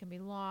days can be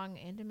long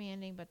and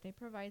demanding, but they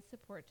provide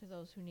support to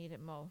those who need it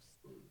most.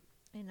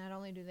 And not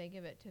only do they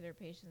give it to their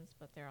patients,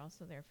 but they're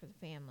also there for the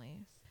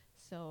families.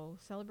 So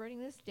celebrating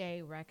this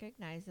day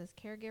recognizes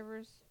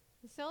caregivers.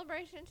 The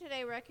celebration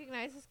today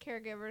recognizes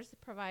caregivers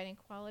providing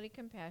quality,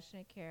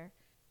 compassionate care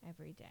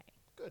every day.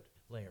 Good.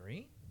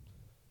 Larry?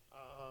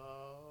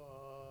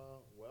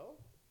 Well,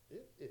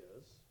 it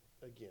is.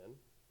 Again,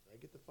 I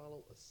get to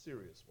follow a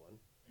serious one.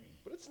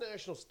 But it's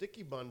National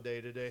Sticky Bun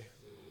Day today.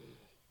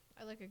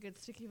 I like a good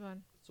sticky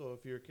bun. So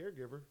if you're a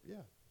caregiver, yeah,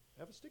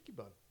 have a sticky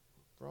bun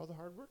for all the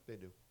hard work they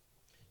do.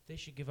 They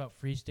should give out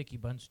free sticky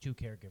buns to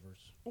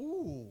caregivers.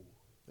 Ooh,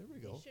 there we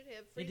go. You should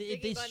have free They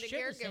sticky bun to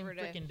share the same caregiver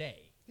day. freaking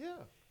day. Yeah,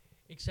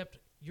 Except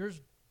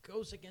yours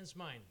goes against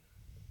mine.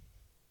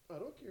 I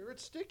don't care.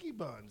 It's sticky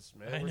buns,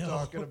 man. I We're know.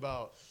 talking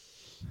about.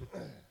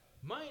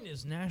 Mine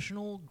is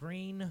National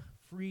Grain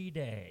Free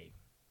Day.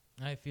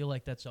 I feel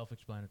like that's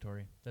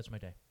self-explanatory. That's my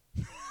day.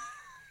 I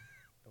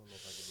don't know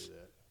if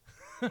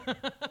I can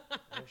do that.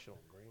 National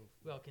Grain.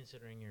 Well,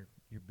 considering your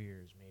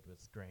beer is made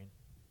with grain.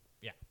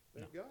 Yeah.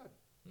 Thank God.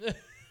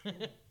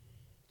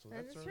 So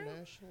That that's is our true.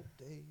 national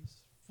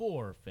days.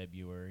 For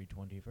February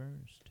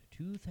 21st,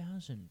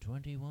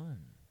 2021.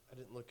 I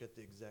didn't look at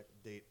the exact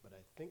date, but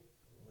I think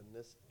when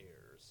this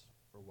airs,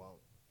 or well,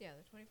 Yeah,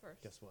 the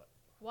 21st. guess what?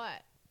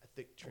 What? I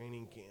think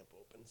training camp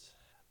opens.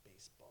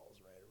 Baseball's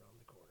right around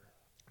the corner.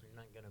 There's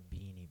not going to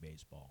be any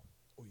baseball.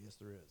 Oh, yes,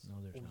 there is.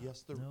 No, there's oh, not.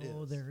 yes, there is.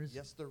 No, there isn't.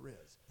 Yes, there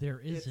is. There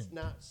isn't. It's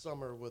not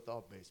summer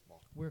without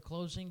baseball. We're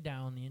closing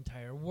down the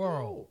entire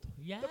world.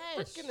 No. Yes.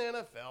 The freaking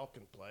NFL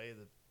can play.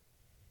 The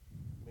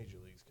major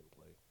leagues can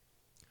play.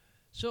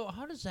 So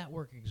how does that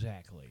work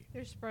exactly?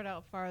 They're spread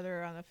out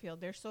farther on the field.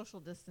 They're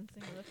social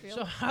distancing of the field.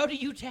 So how do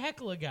you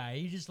tackle a guy?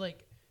 You just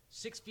like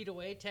 6 feet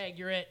away, tag,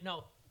 you're it.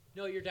 No,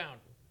 you're down.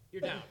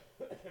 You're down.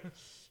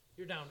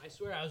 You're down. I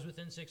swear I was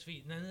within 6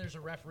 feet. And then there's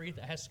a referee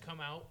that has to come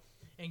out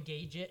and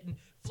gauge it. And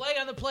flag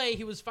on the play,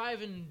 he was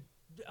 5 and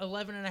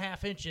 11 and a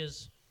half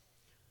inches.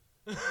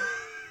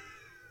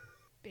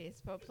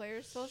 Baseball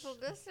players social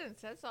distance.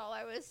 That's all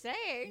I was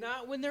saying.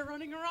 Not when they're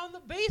running around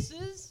the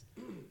bases.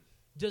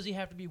 Does he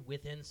have to be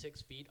within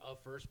 6 feet of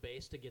first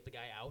base to get the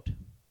guy out?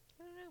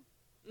 I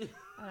don't know.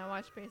 I don't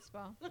watch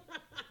baseball.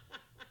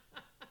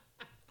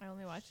 I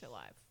only watch it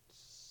live.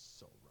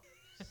 So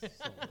rough.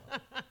 So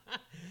rough.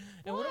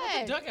 And what about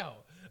What? the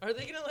dugout? Are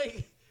they gonna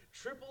like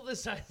triple the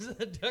size of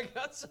the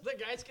dugout so the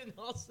guys can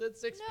all sit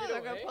 6 No, feet they're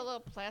away? going to put little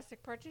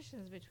plastic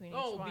partitions between each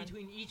Oh, one.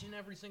 between each and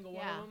every single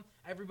one Yeah. of them,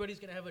 everybody's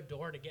gonna have a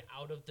door to get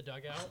out of the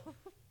dugout.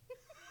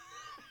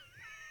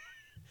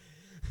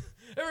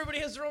 Everybody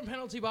has their own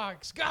penalty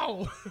box.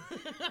 Go!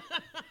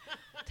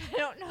 I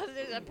don't know if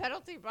there's a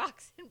penalty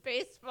box in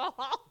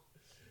baseball.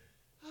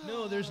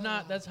 No, there's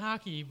not. That's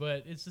hockey,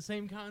 but it's the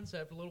same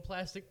concept. A little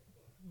plastic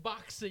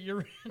box that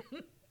you're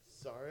in.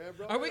 Sorry, I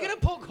brought Are we it gonna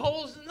up. poke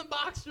holes in the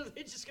box, or are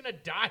they just gonna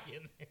die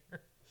in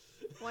there?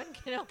 One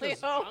can only 'Cause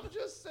hope. I'm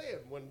just saying,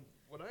 when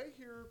I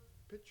hear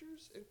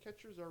pitchers and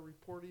catchers are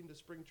reporting to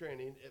spring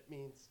training, it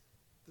means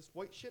this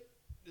white shit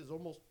is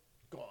almost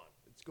gone.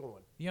 It's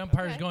going. The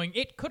umpire's Okay. going,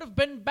 it could have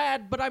been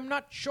bad, but I'm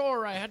not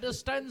sure. I had to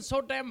stand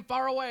so damn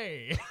far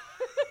away.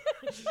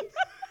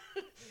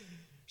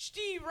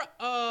 Steve,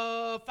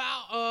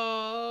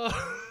 foul,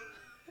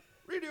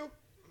 Redo.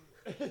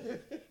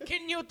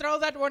 can you throw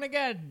that one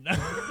again?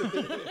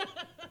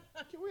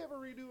 Can we have a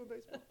redo in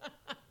baseball?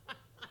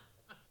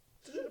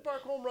 It's an in the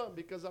park home run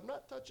because I'm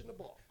not touching the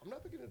ball. I'm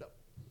not picking it up.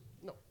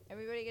 No.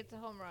 Everybody gets a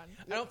home run.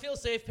 I don't feel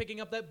safe picking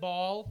up that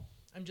ball.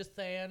 I'm just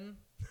saying.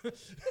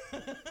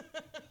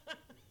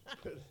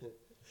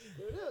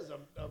 But it is.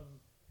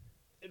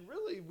 And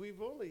really,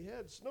 we've only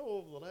had snow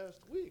over the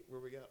last week where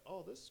we got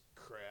all this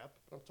crap.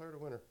 I'm tired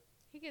of winter.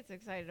 He gets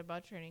excited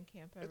about training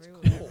camp It's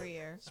every cool. every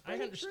year. I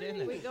understand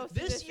that. We go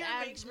through This this year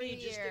makes me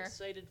every just year.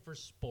 excited for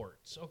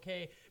sports,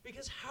 okay?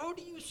 Because how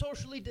do you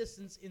socially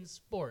distance in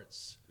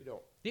sports? You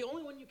don't. The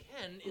only one you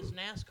can is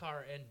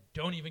NASCAR, and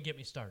don't even get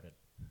me started.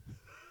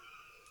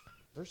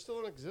 They're still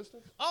in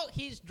existence? Oh,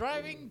 he's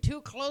driving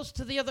too close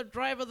to the other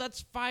driver.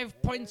 That's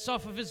 5 points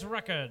off of his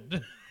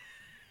record.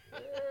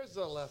 There's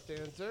a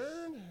left-hand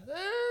turn.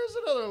 There's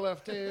another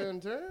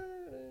left-hand turn.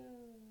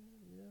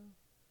 Yeah.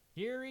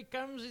 Here he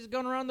comes. He's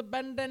going around the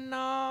bend, and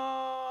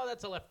no,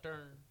 that's a left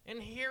turn.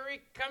 And here he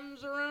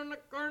comes around the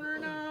corner.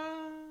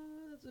 No,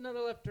 that's another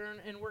left turn.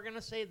 And we're going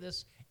to say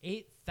this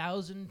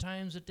 8,000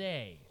 times a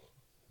day.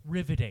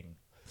 Riveting.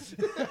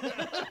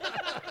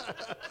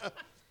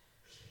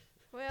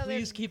 Well,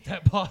 Please keep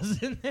that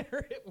pause in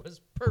there. It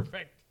was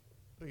perfect.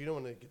 But you don't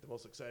want to get the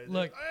most excited.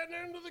 Look.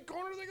 And into the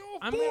corner they go.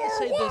 I'm going to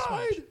say this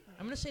much.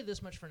 I'm going to say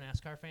this much for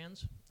NASCAR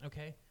fans,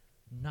 okay?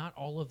 Not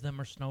all of them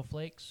are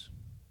snowflakes.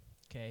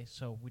 Okay,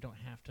 so we don't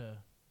have to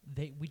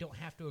we don't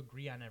have to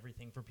agree on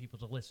everything for people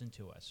to listen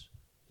to us.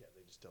 Yeah,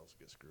 they just tell us to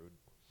get screwed.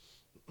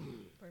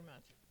 pretty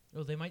much.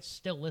 Oh, they might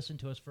still listen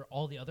to us for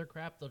all the other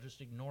crap. They'll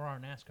just ignore our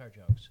NASCAR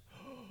jokes.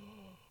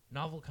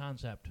 Novel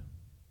concept.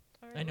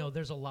 All right, I know well,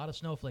 there's a lot of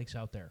snowflakes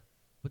out there,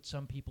 but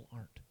some people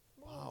aren't.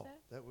 what was Wow,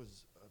 that? that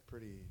was a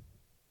pretty,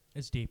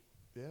 It's deep.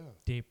 yeah,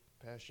 Deep.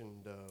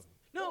 passioned.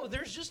 No,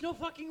 there's just no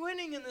fucking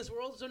winning in this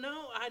world, so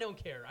no, I don't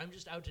care. I'm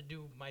just out to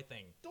do my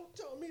thing. Don't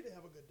tell me to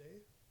have a good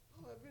day.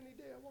 I'll have any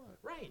day I want.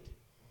 Right.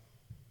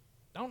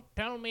 Don't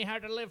tell me how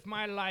to live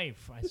my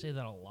life. I say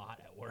that a lot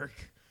at work.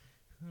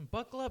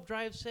 Buckle up,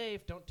 drive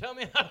safe. Don't tell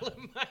me how to live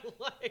my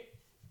life.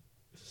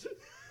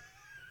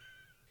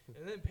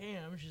 And then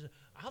Pam, she's like,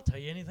 I'll tell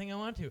you anything I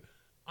want to.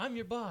 I'm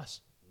your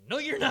boss. No,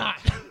 you're not.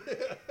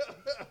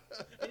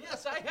 And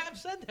yes, I have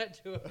said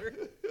that to her.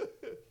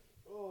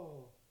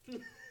 Oh.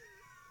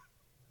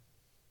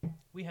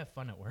 We have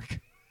fun at work.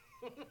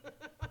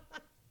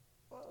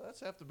 Well, that's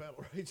half the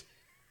battle right,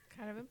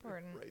 Kind of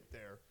important. right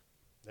there.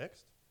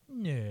 Next.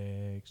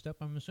 Next up,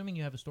 I'm assuming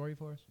you have a story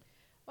for us.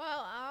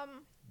 Well,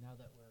 Now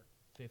that we're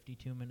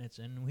 52 minutes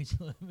in, we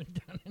still haven't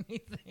done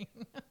anything.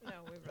 no,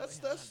 we really That's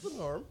haven't. the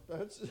norm.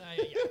 That's Yeah.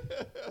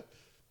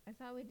 I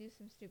thought we'd do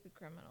some stupid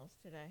criminals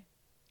today.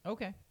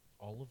 Okay.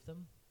 All of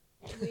them?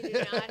 We do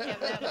not have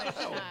that much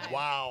time.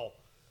 Wow.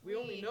 We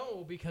only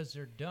know because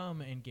they're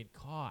dumb and get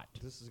caught.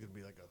 This is gonna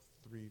be like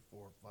a 3,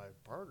 4,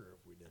 5-parter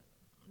if we did.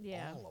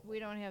 Yeah, All of we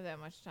don't have that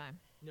much time.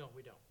 No,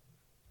 we don't.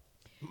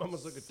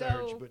 Mama's looking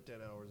tired. She So- put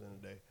 10 hours in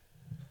a day.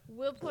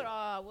 We'll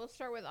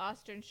start with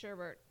Austin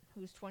Sherbert,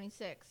 who's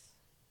 26.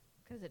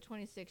 Because at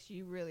 26,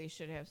 you really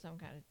should have some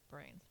kind of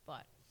brains.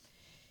 But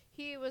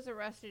he was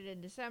arrested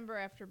in December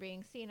after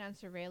being seen on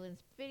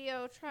surveillance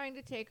video trying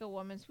to take a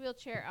woman's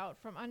wheelchair out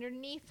from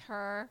underneath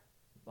her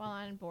while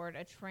on board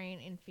a train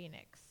in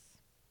Phoenix.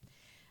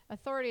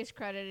 Authorities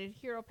credited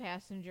Hero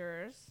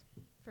passengers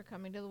for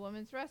coming to the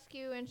woman's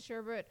rescue, and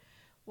Sherbert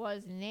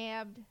was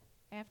nabbed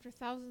after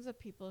thousands of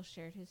people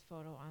shared his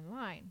photo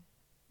online.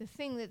 The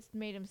thing that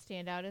made him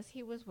stand out is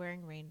he was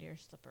wearing reindeer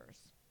slippers.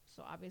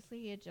 So obviously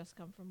he had just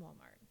come from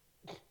Walmart.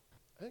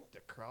 I think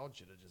the crowd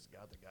should have just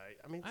got the guy.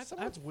 I mean, I've-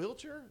 someone's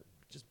wheelchair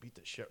just beat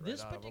the shit right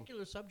This out of him.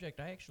 particular subject,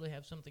 I actually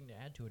have something to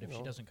add to it if she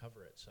No. doesn't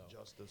cover it. So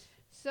Justice.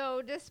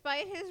 So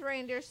despite his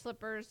reindeer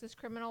slippers, this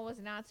criminal was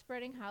not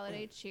spreading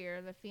holiday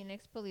cheer, the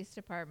Phoenix Police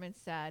Department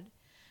said,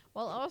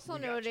 while also We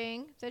got you.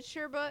 noting that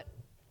Sherbert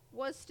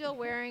was still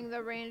wearing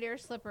the reindeer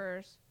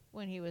slippers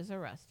when he was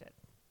arrested.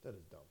 That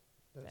is dumb.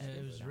 That's That it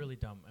stupid. was dumb. really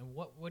dumb. And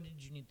what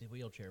did you need the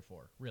wheelchair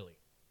for? Really?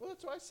 Well,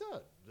 that's what I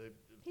said.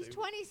 He's they-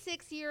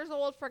 26 years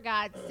old, for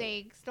God's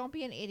sakes. Don't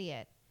be an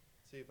idiot.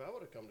 See, if I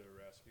would have come to the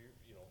rescue,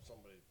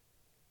 somebody.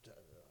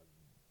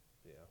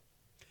 Yeah.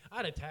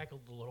 I'd have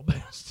tackled the little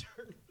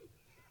bastard.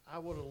 I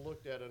would have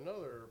looked at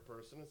another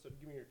person and said,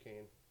 "Give me your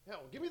cane.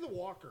 Hell, give me the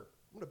walker.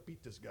 I'm gonna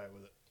beat this guy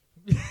with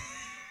it."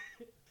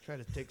 Try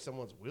to take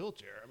someone's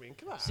wheelchair. I mean,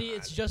 come on. See,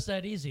 it's just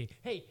that easy.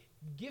 Hey,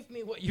 give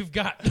me what you've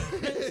got.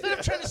 Instead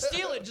of trying to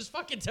steal it, just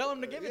fucking tell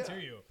him to give it to Yeah.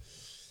 you.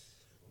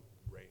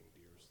 Reindeer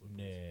slippers.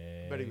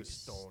 Next. Bet he was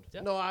stoned.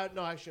 Yep. No,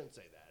 I shouldn't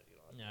say that.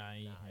 Nah,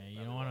 you probably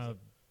don't want wasn't.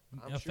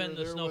 to I'm offend sure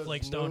the there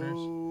snowflake was stoners.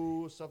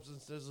 no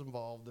substances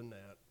involved in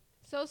that.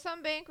 So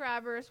some bank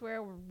robbers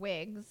wear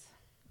wigs,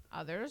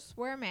 others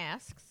wear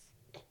masks.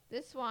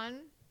 This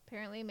one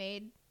apparently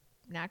made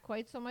not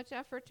quite so much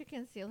effort to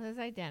conceal his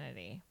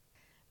identity.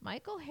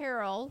 Michael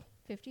Harrell,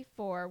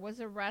 54, was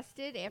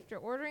arrested after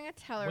ordering a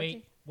teller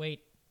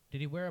Wait.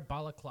 Did he wear a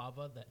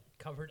balaclava that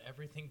covered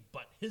everything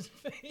but his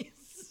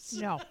face?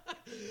 No.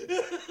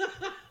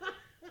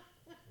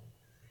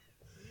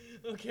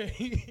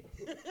 Okay.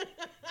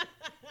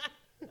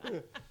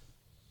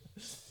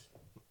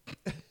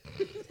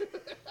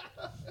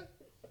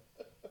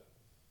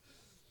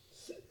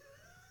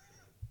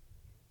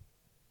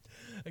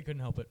 I couldn't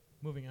help it.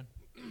 Moving on.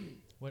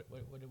 What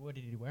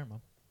did he wear,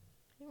 Mom?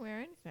 He didn't wear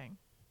anything.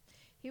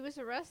 He was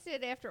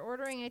arrested after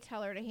ordering a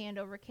teller to hand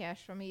over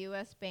cash from a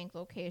U.S. bank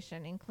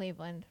location in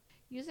Cleveland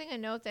using a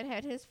note that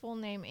had his full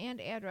name and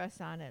address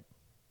on it.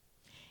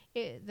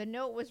 The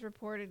note was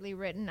reportedly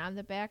written on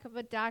the back of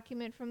a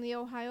document from the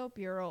Ohio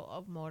Bureau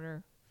of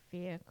Motor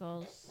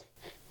Vehicles.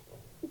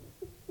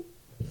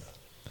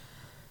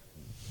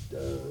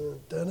 Dun,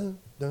 dun,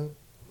 dun.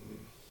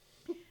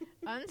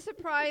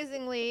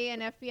 Unsurprisingly,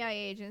 an FBI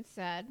agent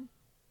said,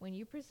 when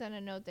you present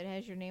a note that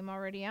has your name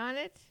already on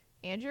it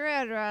and your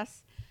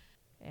address,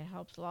 it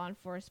helps law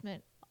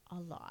enforcement a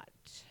lot.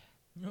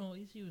 No, at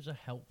least he was a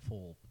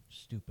helpful,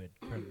 stupid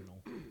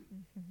criminal.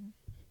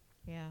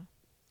 Yeah,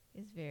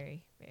 it's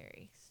very,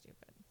 very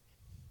stupid.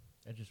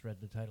 I just read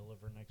the title of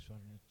her next one.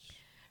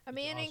 A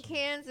man in awesome.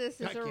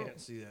 Kansas I is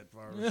can't see that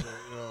far.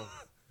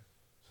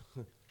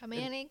 So, a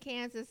man in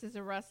Kansas is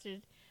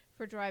arrested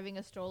for driving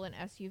a stolen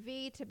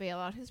SUV to bail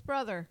out his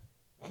brother,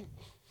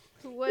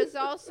 who was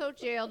also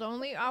jailed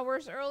only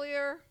hours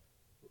earlier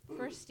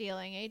for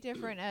stealing a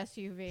different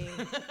SUV.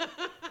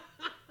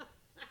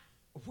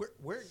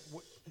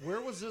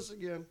 where was this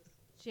again?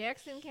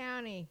 Jackson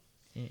County,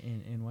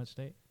 In what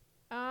state?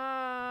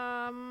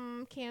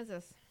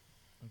 Kansas.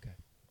 Okay.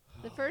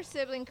 The first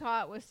sibling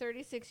caught was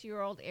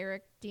 36-year-old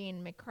Eric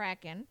Dean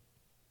McCracken.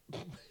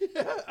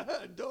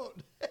 Don't.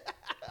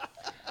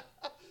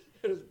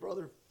 And his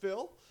brother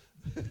Phil.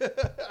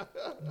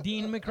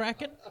 Dean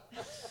McCracken?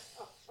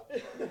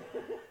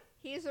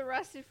 He's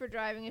arrested for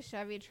driving a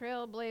Chevy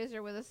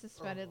Trailblazer with a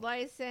suspended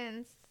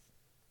license.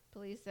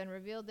 Police then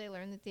revealed they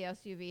learned that the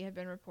SUV had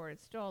been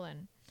reported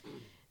stolen.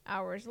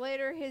 Hours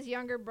later, his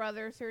younger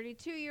brother,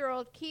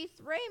 32-year-old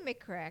Keith Ray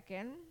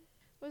McCracken,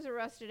 was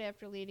arrested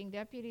after leading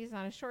deputies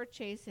on a short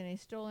chase in a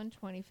stolen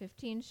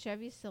 2015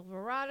 Chevy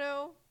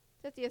Silverado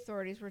that the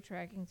authorities were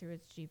tracking through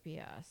its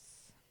GPS.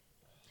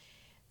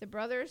 The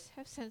brothers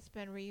have since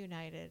been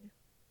reunited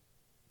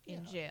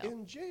in jail.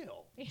 In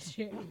jail. In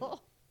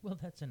jail. Well,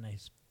 that's a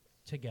nice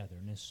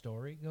togetherness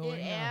story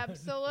going It on.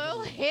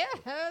 absolutely is.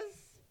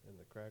 And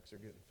the cracks are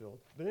getting filled.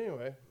 But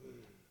anyway,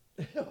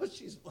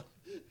 she's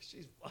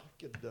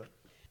fucking dumb.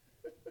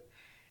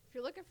 If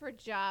you're looking for a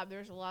job,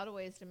 there's a lot of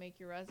ways to make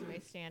your resume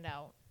stand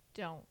out.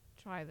 Don't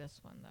try this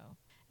one, though.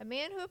 A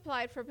man who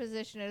applied for a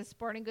position at a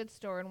sporting goods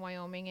store in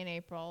Wyoming in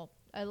April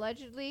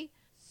allegedly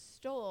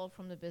stole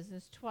from the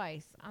business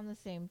twice on the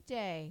same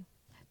day.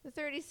 The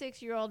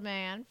 36-year-old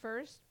man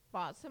first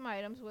bought some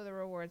items with a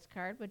rewards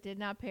card, but did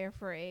not pay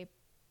for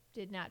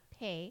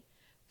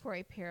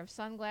a pair of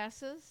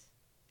sunglasses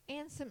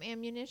and some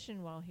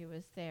ammunition while he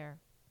was there.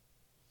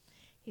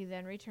 He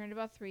then returned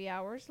about 3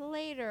 hours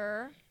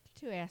later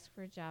to ask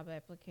for a job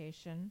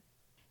application.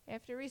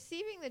 After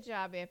receiving the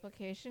job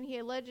application, he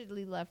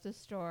allegedly left the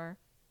store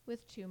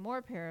with 2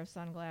 more pair of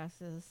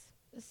sunglasses.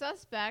 The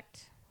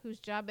suspect, whose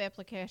job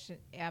application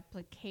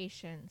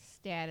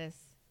status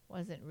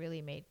wasn't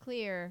really made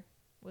clear,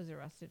 was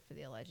arrested for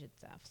the alleged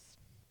thefts,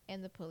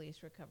 and the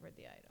police recovered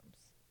the items.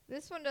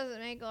 This one doesn't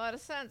make a lot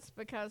of sense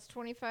because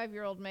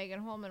 25-year-old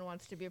Megan Holman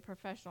wants to be a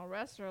professional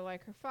wrestler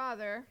like her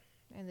father,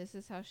 and this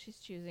is how she's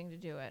choosing to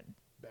do it.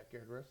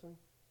 Backyard wrestling?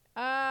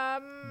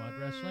 Mud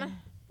wrestling?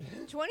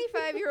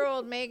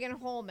 25-year-old Megan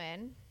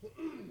Holman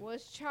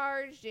was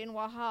charged in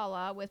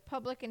Walhalla with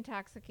public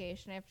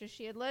intoxication after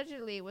she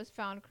allegedly was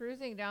found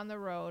cruising down the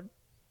road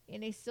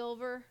in a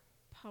silver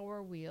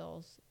Power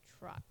Wheels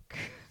truck.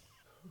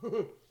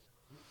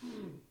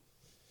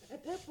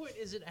 At that point,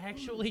 is it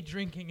actually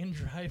drinking and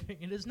driving?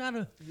 It is not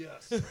a...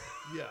 Yes.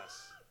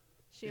 Yes.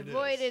 She It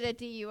avoided a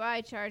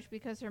DUI charge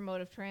because her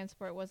mode of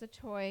transport was a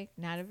toy,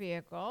 not a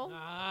vehicle.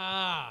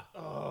 Ah!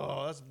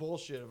 Oh, that's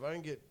bullshit. If I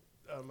can get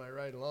on my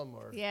riding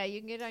lawnmower, Yeah, you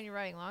can get on your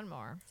riding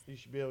lawnmower. you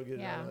should be able to get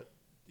Yeah. on it.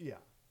 Yeah.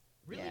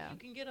 Really? Yeah. You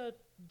can get a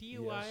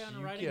DUI Yes, on a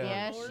you riding can.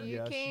 Yes, lawnmower?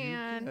 you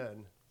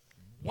can.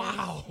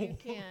 Wow. Yes, you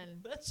can.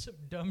 That's some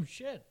dumb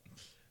shit.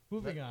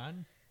 Moving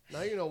on.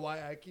 Now you know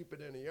why I keep it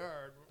in the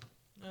yard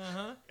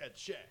Uh-huh. at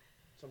shack.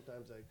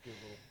 Sometimes I give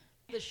a little.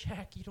 The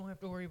shack, you don't have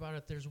to worry about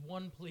it. There's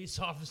one police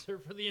officer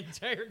for the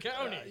entire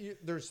county.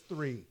 There's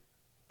 3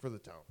 for the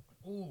town.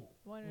 Ooh.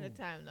 One at a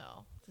time,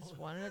 though. Just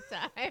one at a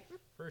time.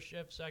 First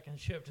shift, second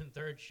shift, and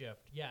third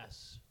shift.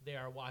 Yes, they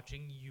are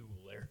watching you,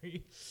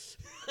 Larry.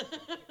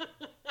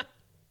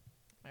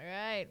 All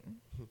right.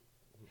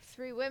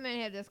 3 women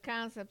had this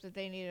concept that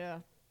they needed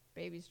a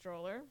baby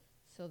stroller,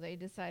 so they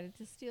decided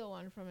to steal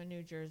one from a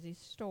New Jersey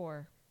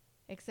store.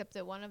 Except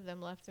that one of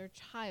them left their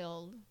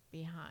child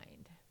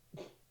behind.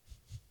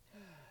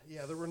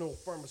 Yeah, there were no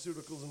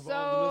pharmaceuticals involved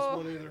So-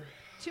 in this one either.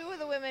 2 of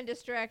the women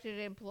distracted an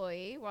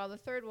employee, while the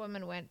third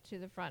woman went to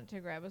the front to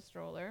grab a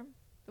stroller.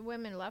 The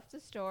women left the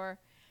store,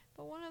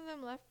 but one of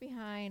them left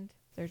behind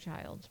their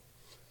child.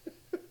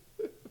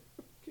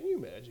 Can you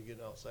imagine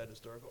getting outside the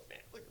store and go, man,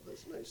 look at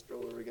this nice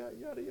stroller we got,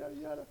 yada, yada,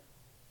 yada.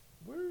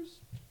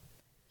 Where's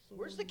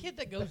Where's the kid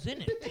that goes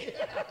in it?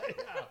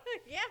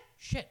 Yeah.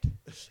 Shit.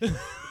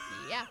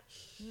 Yeah.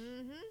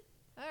 Mm-hmm.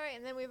 All right,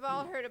 and then we've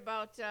all heard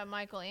about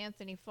Michael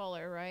Anthony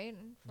Fuller, right?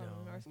 From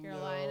No. North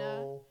Carolina.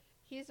 No.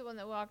 He's the one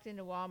that walked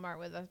into Walmart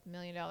with a $1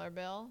 million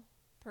bill,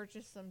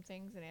 purchased some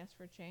things, and asked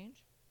for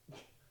change.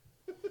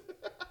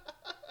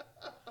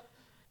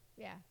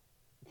 Yeah.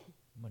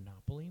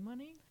 Monopoly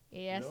money?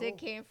 Yes, No. it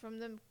came from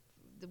the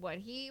what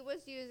he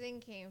was using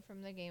came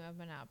from the game of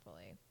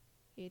Monopoly.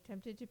 He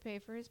attempted to pay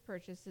for his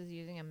purchases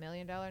using a $1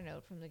 million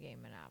note from the game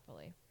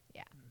Monopoly.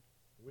 Yeah.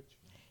 Which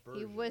He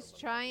version was of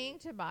trying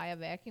to buy a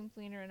vacuum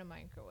cleaner and a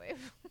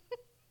microwave.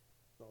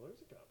 No,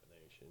 there's a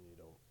combination. You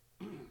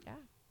don't. Yeah.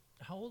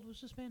 How old was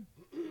this man?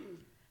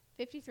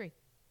 53.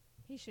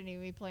 He shouldn't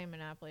even be playing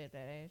Monopoly at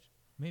that age.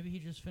 Maybe he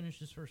just finished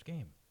his first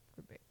game.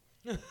 Could be.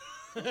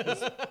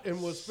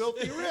 And was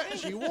filthy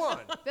rich. He won.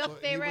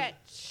 Filthy he was-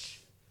 rich.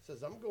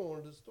 Says, I'm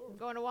going to the store. I'm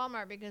going to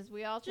Walmart because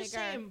we all Just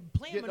take our saying,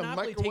 playing Getting a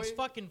Monopoly takes microwave?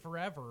 fucking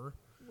forever.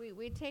 we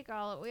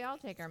all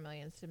take our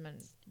millions to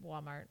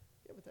Walmart.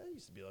 Yeah, but that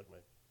used to be like my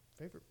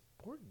favorite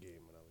board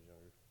game when I was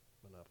younger.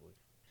 Monopoly.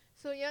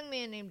 So a young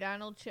man named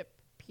Donald Chip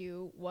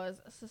Pugh was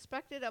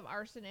suspected of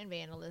arson and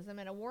vandalism,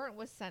 and a warrant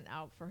was sent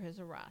out for his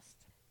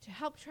arrest. To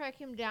help track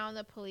him down,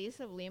 the police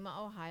of Lima,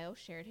 Ohio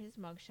shared his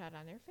mugshot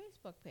on their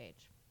Facebook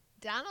page.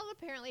 Donald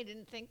apparently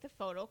didn't think the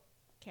photo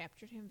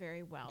captured him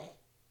very well,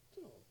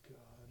 Oh, God.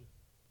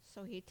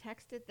 so he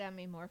texted them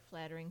a more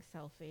flattering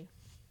selfie.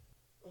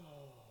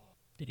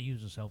 Did he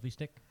use a selfie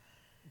stick?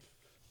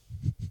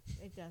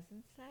 It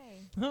doesn't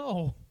say.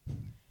 No.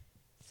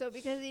 So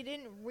because he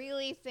didn't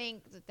really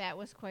think that that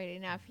was quite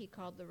enough, he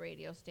called the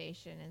radio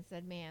station and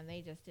said, man,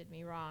 they just did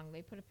me wrong.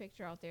 They put a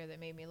picture out there that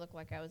made me look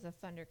like I was a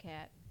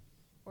Thundercat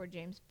or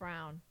James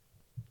Brown.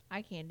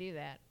 I can't do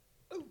that.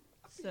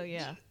 So,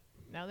 yeah.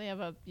 Now they have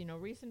a,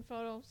 recent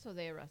photo, so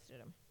they arrested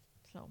him.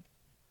 So,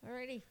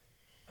 alrighty.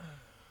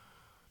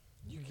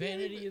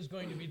 Vanity is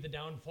going to be the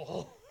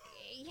downfall.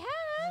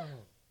 Yeah.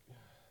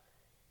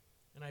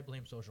 And I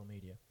blame social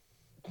media.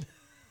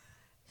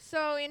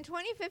 So, in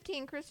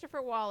 2015,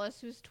 Christopher Wallace,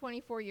 who's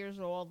 24 years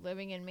old,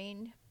 living in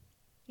Maine,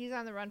 he's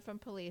on the run from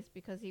police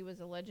because he was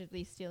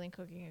allegedly stealing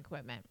cooking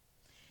equipment.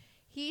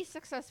 He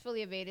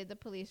successfully evaded the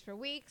police for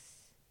weeks,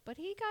 but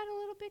he got a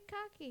little bit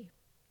cocky.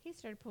 He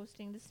started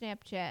posting to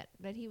Snapchat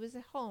that he was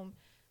at home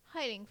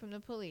hiding from the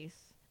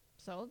police.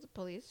 So the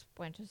police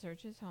went to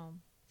search his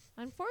home.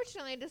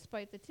 Unfortunately,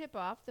 despite the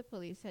tip-off, the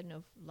police had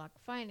no luck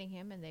finding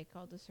him, and they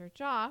called the search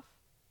off.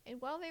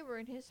 And while they were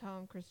in his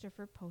home,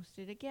 Christopher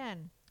posted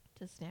again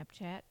to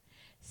Snapchat,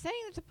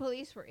 saying that the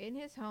police were in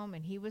his home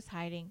and he was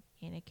hiding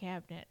in a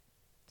cabinet.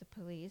 The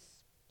police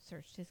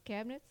searched his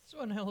cabinets. It's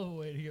one hell of a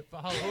way to get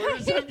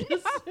followers. I'm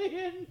just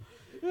saying.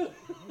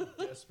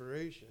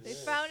 Desperation. They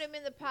yeah. found him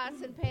in the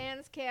pots and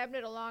pans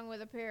cabinet along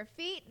with a pair of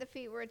feet. The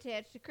feet were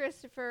attached to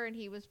Christopher, and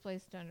he was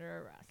placed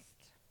under arrest.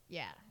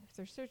 Yeah, if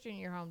they're searching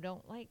your home,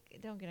 don't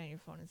get on your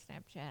phone and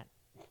Snapchat.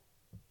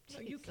 No,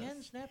 you can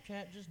Jesus.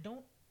 Snapchat, just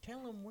don't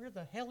tell them where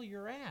the hell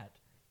you're at.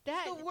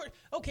 That So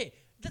okay,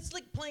 that's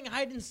like playing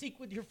hide and seek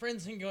with your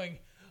friends and going,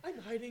 I'm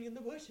hiding in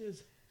the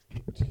bushes.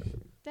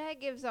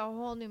 that gives a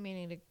whole new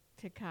meaning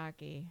to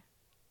cocky,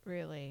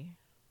 really.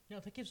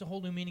 No, that gives a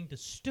whole new meaning to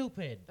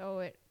stupid.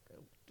 Oh,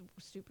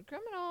 stupid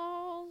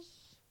criminals.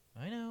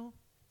 I know.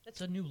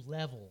 That's a new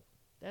level.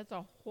 That's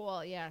a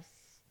whole, yes.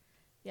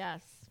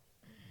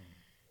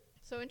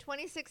 So in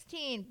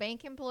 2016,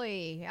 bank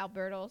employee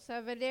Alberto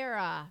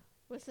Savadera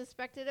was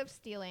suspected of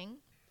stealing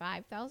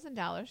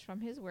 $5,000 from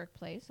his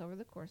workplace over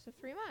the course of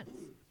 3 months.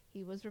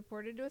 He was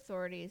reported to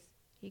authorities.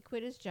 He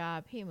quit his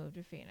job. He moved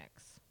to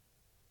Phoenix.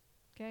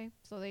 Okay?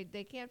 So they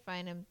can't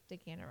find him. They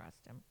can't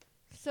arrest him.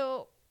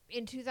 So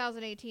in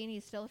 2018,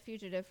 he's still a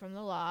fugitive from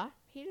the law.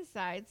 He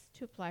decides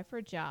to apply for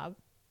a job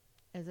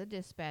as a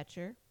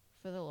dispatcher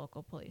for the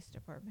local police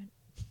department.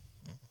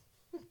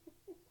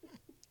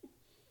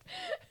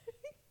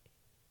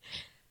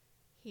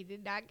 He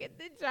did not get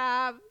the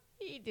job.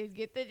 He did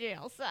get the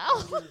jail I cell.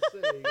 was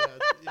gonna say,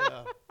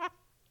 yeah.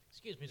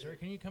 Excuse me, sir.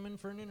 Can you come in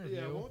for an interview?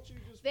 Yeah, won't you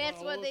just That's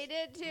follow what us? they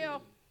did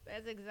too.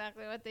 That's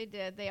exactly what they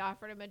did. They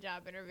offered him a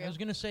job interview. I was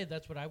going to say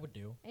that's what I would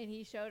do. And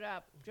he showed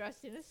up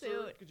dressed in a Sir,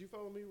 suit. could you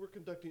follow me? We're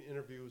conducting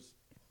interviews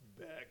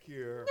back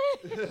here.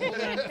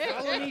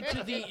 Follow me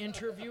to the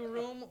interview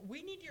room.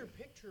 We need your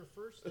picture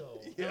first,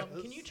 though. Yes.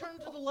 Can you turn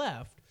to the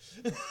left?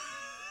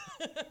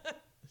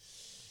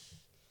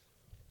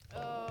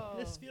 Oh.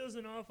 This feels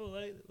an awful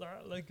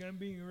lot like I'm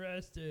being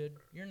arrested.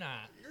 You're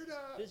not. You're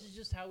not. This is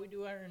just how we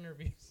do our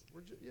interviews.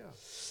 We're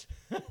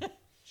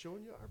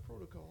showing you our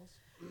protocols.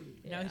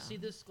 Now, Yeah. you see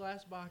this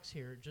glass box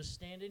here? Just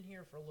stand in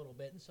here for a little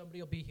bit, and somebody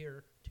will be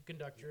here to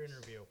conduct your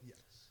interview.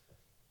 Yes.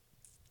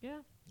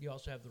 Yeah. You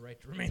also have the right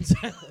to remain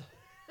silent.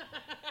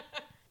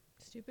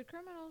 Stupid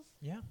criminals.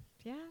 Yeah.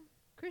 Yeah.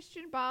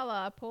 Christian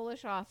Bala, a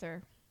Polish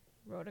author,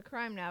 wrote a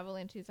crime novel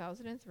in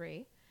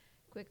 2003.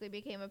 Quickly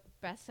became a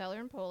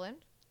bestseller in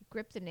Poland.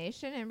 Gripped the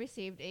nation and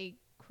received a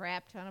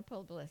crap ton of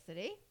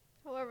publicity.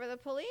 However, the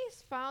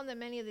police found that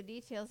many of the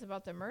details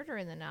about the murder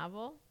in the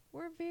novel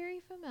were very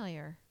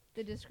familiar.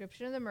 The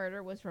description of the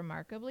murder was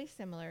remarkably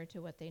similar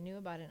to what they knew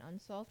about an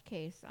unsolved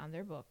case on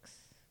their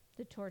books,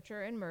 the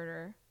torture and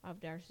murder of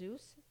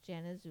Dariusz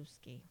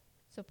Januszewski.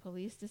 So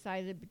police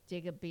decided to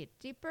dig a bit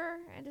deeper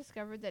and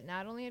discovered that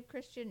not only had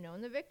Christian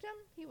known the victim,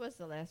 he was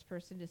the last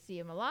person to see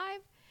him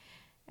alive,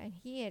 and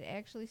he had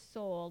actually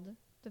sold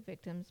the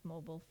victim's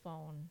mobile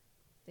phone.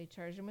 They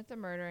charged him with the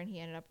murder, and he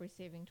ended up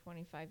receiving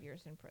 25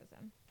 years in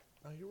prison.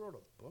 Oh, he wrote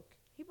a book?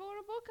 He wrote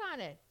a book on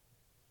it.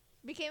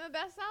 Became a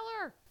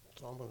bestseller.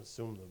 So I'm going to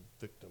assume the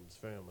victim's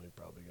family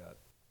probably got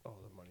all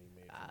the money he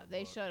made. From the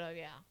They book. should have,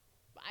 yeah.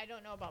 But I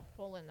don't know about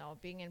Poland, though.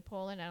 Being in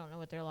Poland, I don't know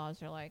what their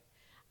laws are like.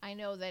 I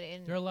know that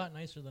in They're a lot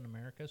nicer than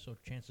America, so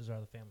chances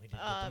are the family did get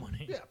the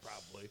money. Yeah,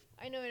 probably.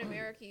 I know in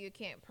America you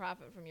can't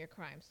profit from your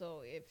crime.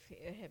 So if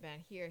it had been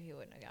here, he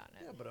wouldn't have gotten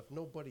it. Yeah, but if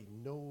nobody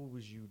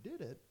knows you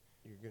did it,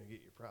 you're going to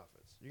get your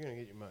profits. You're going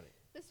to get your money.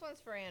 This one's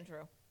for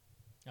Andrew.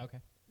 Okay.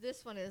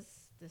 This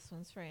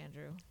one's for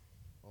Andrew.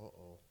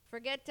 Uh-oh.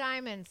 Forget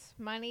diamonds,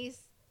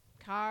 monies,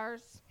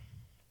 cars.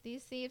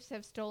 These thieves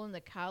have stolen the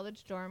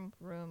college dorm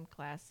room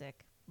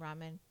classic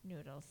ramen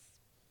noodles.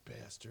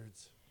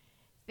 Bastards.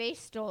 They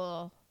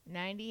stole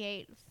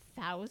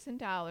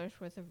 $98,000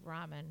 worth of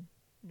ramen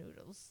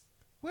noodles.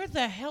 Where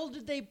the hell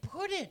did they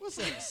put it? What's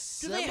that,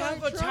 Do they have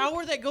a semi-truck?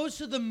 tower that goes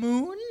to the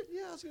moon?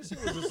 Yeah, I was going to say,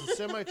 was this a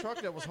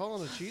semi-truck that was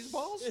hauling the cheese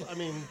balls? I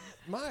mean,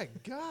 my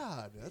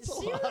God, that's a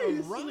lot of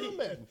Seriously?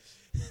 ramen.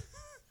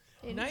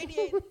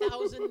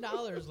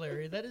 $98,000,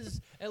 Larry. That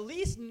is at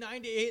least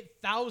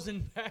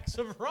 98,000 packs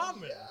of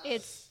ramen.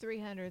 It's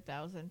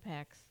 300,000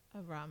 packs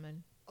of ramen.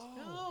 Oh,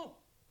 No.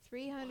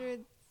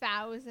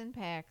 300,000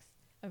 packs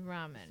of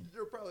ramen.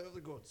 they're probably over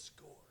there going,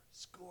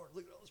 score,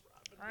 look at all this ramen.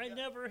 I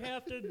never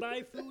have to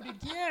buy food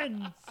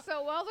again.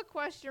 So, well, the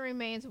question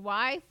remains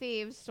why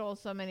thieves stole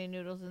so many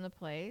noodles in the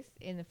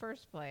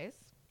first place.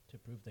 To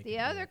prove they The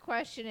other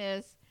question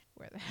is,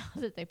 where the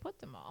hell did they put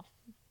them all?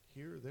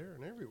 Here, there,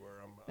 and everywhere.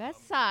 That's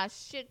a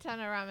shit ton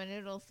of ramen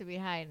noodles to be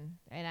hiding.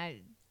 And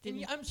I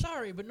didn't. I'm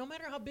sorry, but no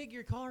matter how big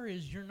your car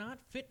is, you're not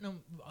fitting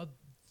a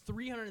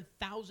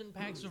 300,000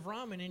 packs of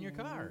ramen in your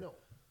car. No.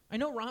 I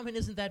know ramen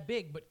isn't that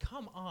big, but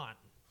come on.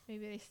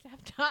 Maybe they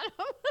stepped on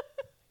them.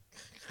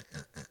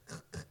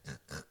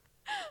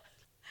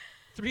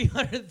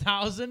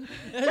 300,000?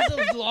 That's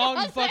a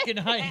long fucking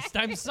heist.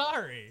 I'm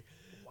sorry.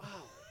 Wow.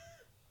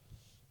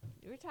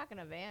 We're talking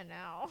a van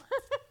now.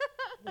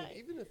 I mean,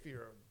 even if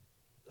you're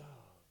a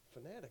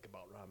fanatic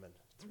about ramen.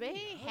 They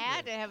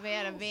had to have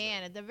had a 300,000.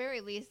 van. At the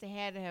very least, they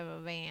had to have a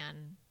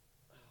van.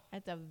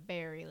 At the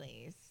very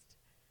least.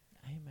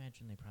 I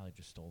imagine they probably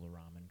just stole the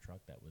ramen truck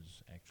that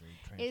was actually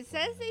It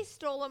says they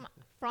stole them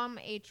from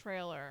a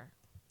trailer.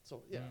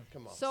 So, yeah,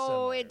 come on.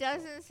 So semi it or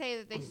doesn't say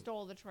that they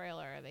stole the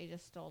trailer. They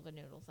just stole the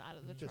noodles out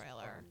of the Just,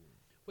 trailer.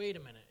 Wait a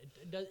minute.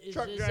 Is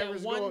Truck that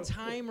drivers one going-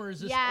 time or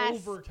is this Yes.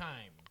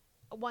 overtime?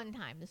 One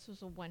time. This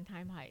was a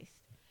one-time heist.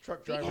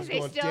 Truck Because drivers they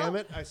going, still- damn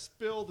it, I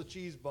spilled the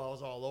cheese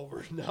balls all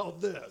over. Now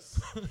this.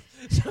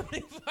 Somebody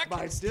fucking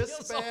My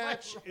steals all my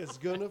dispatch is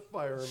going to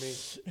fire me.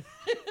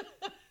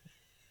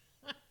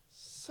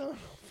 Son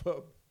of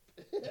a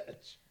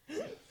bitch.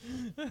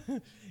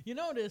 You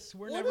notice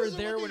we're What never is it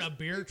there with when a these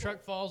beer people?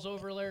 truck falls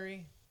over,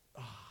 Larry.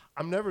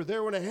 I'm never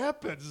there when it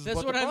happens. is That's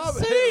what what the I'm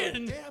problem is.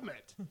 saying. Damn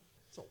it.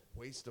 It's a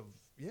waste of,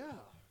 yeah.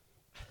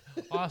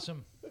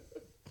 Awesome.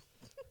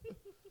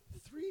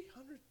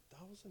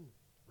 300,000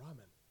 ramen.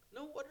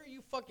 No wonder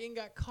you fucking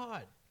got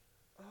caught.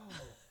 Oh.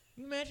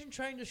 You imagine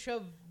trying to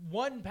shove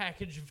one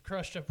package of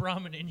crushed up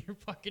ramen in your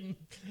fucking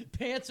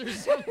pants or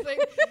something.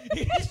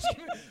 You just-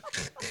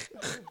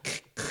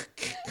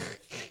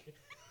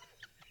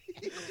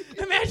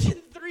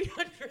 Imagine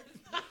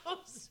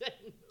 300,000.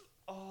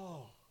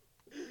 Oh.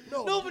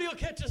 No. Nobody will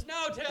catch us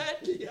now,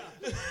 Ted. Yeah.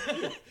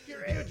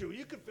 Here, Andrew,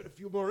 you could fit a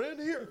few more in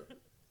here.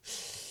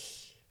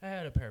 I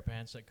had a pair of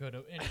pants that could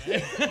have.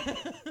 Anyway.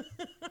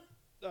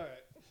 All right.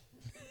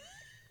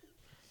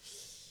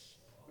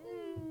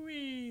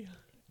 Ooh-wee.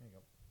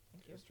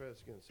 Let's try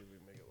this again and see if we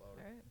can make it All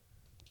louder. right.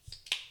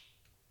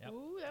 Yep.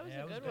 Ooh, that was Yeah,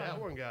 a it was good good. That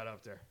one. one got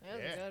up there. That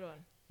was yeah. a good one.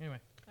 Anyway.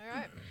 All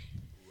right.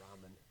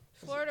 Ramen.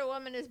 Florida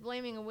woman is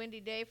blaming a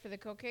windy day for the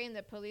cocaine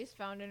that police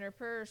found in her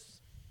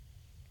purse.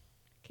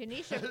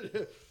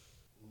 Kenesha.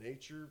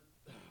 Nature.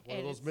 One And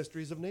of those it's-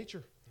 mysteries of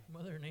nature.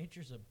 Mother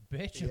Nature's a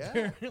bitch, Yeah.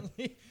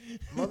 apparently.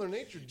 Mother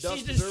Nature She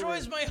dusted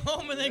destroys her. my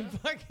home and then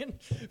fucking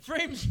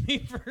frames me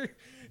for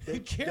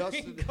Bitch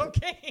carrying dusted-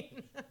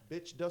 cocaine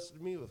Bitch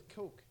dusted me with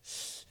Coke.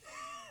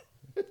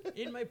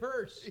 in my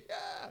purse.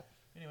 Yeah.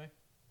 Anyway.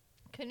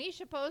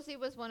 Kenesha Posey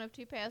was one of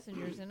two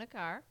passengers in a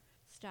car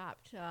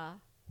stopped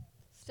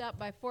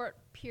by Fort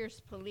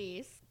Pierce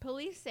police.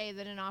 Police say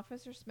that an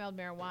officer smelled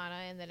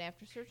marijuana and that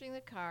after searching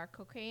the car,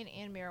 cocaine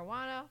and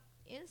marijuana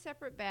in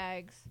separate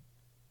bags,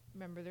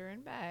 remember they're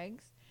in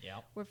bags,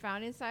 Yep. were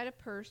found inside a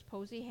purse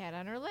Posey had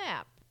on her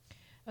lap.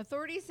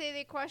 Authorities say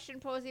they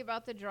questioned Posey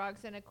about the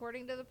drugs, and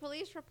according to the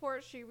police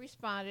report, she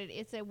responded,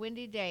 "It's a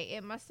windy day.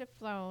 It must have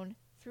flown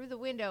through the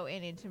window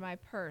and into my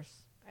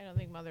purse." I don't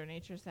think Mother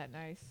Nature's that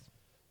nice.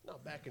 No,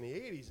 back in the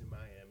 80s in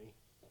Miami,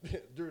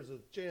 there's a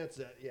chance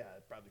that, yeah,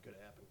 it probably could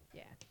have happened.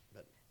 Yeah.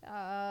 But-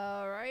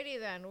 Alrighty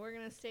then. We're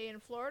going to stay in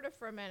Florida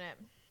for a minute.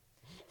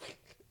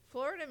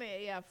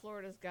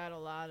 Florida's got a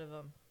lot of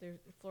them.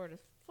 Florida's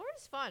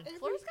fun.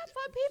 Florida's got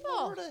fun people.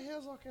 Florida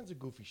has all kinds of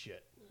goofy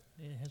shit.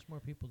 It has more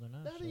people than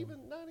us. Not so-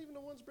 even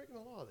the ones breaking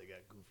the law. They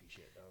got goofy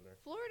shit down there.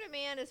 Florida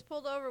man is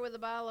pulled over with a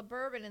bottle of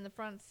bourbon in the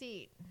front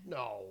seat.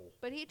 No.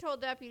 But he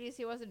told deputies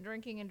he wasn't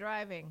drinking and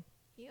driving.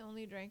 He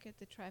only drank at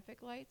the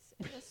traffic lights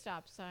and the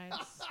stop signs.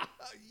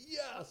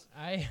 Yes,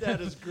 I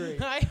that is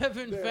great. I have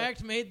in Yeah.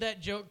 fact made that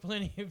joke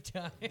plenty of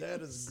times.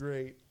 That is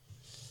great.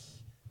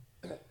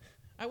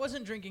 I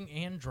wasn't drinking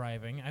and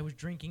driving. I was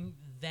drinking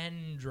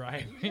then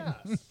driving.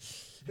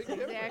 Yes. Big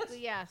difference.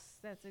 Exactly, yes.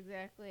 That's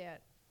exactly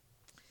it.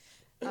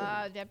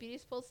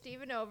 Deputies pulled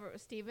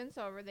Stevens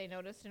over. They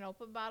noticed an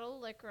open bottle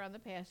of liquor on the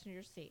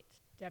passenger seat.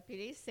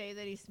 Deputies say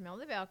that he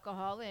smelled of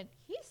alcohol, and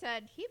he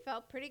said he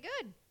felt pretty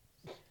good.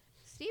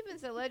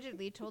 Stevens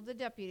allegedly told the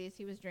deputies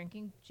he was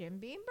drinking Jim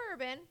Beam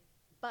bourbon,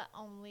 but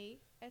only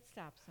at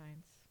stop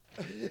signs.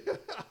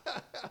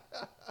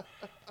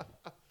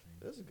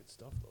 This is good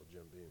stuff, though,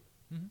 Jim Beam.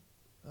 Mhm.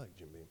 I like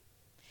Jim Beam.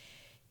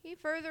 He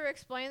further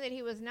explained that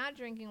he was not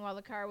drinking while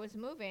the car was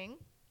moving,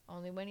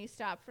 only when he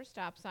stopped for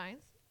stop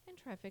signs and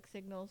traffic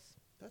signals.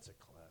 That's a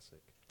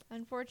classic.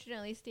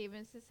 Unfortunately,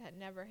 Stevens had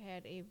never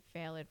had a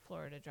valid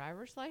Florida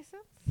driver's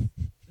license.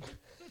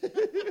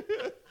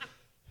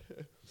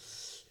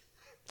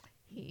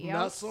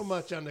 Not so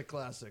much on the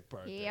classic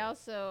part. He there.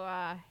 also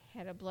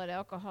had a blood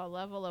alcohol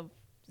level of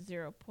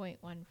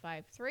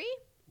 0.153.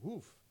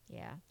 Oof.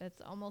 Yeah,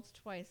 that's almost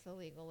twice the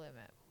legal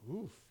limit.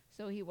 Oof.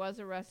 So he was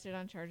arrested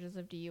on charges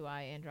of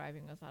DUI and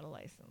driving without a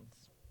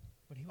license.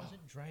 But he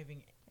wasn't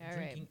driving, All right.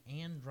 drinking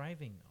and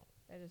driving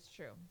though. That is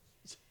true.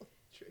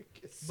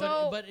 Drink it.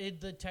 So, But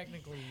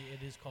technically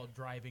it is called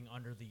driving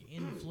under the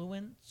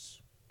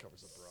influence.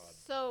 Covers a broad.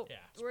 so Yeah.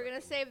 we're going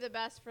to save the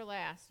best for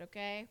last,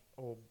 okay?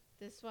 Oh,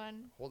 This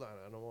one. hold on.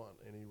 I don't want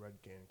any red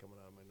can coming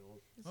out of my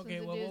nose. This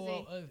Okay, one's a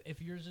well, doozy.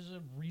 if yours is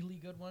a really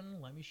good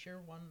one, let me share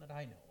one that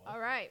I know of. All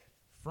right.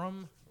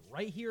 From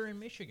right here in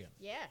Michigan.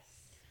 Yes.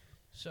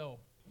 So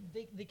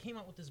they came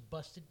out with this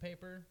busted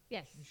paper.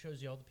 Yes. It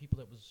shows you all the people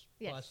that was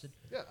Yes. busted.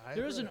 Yeah,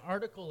 There was an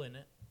article in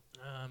it,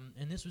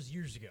 and this was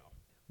years ago,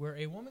 where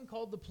a woman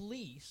called the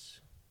police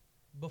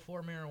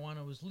before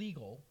marijuana was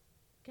legal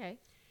Okay.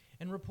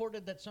 and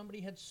reported that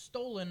somebody had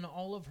stolen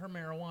all of her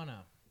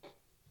marijuana.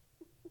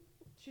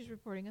 She's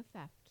reporting a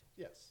theft.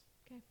 Yes.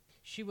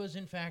 She was,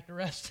 in fact,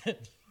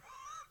 arrested.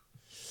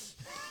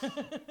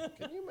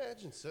 Can you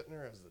imagine sitting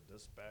there as the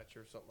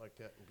dispatcher or something like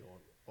that and going,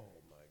 "Oh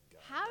my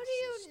God"? How this do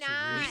you is too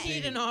not- We easy.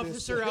 need an This-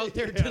 officer out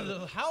there yeah, to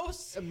the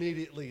house.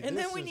 immediately, And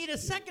this then we is need a too-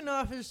 second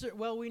officer.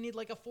 Well, we need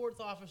like a fourth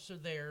officer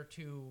there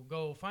to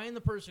go find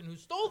the person who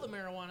stole the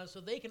marijuana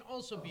so they can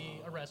also be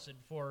arrested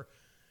for,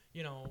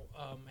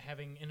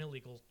 having an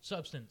illegal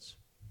substance.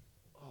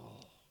 Oh,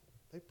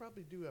 they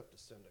probably do have to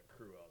send a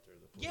crew out there,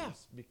 the police, Yeah.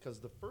 because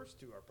the first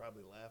two are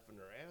probably laughing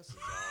their asses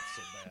off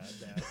so bad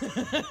that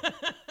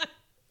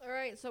All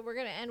right, so we're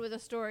going to end with a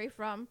story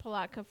from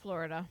Palatka,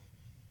 Florida.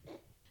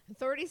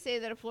 Authorities say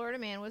that a Florida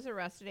man was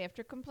arrested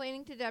after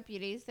complaining to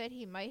deputies that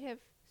he might have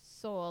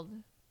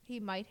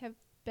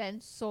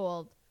been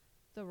sold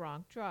the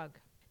wrong drug.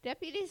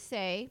 Deputies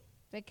say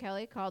that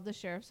Kelly called the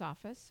sheriff's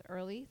office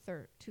early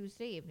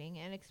Tuesday evening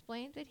and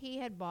explained that he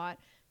had bought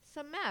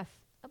some meth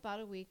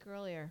about a week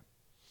earlier.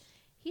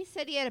 He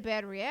said he had a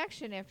bad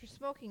reaction after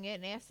smoking it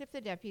and asked if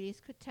the deputies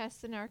could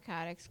test the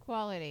narcotics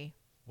quality.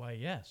 Why,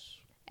 yes.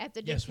 At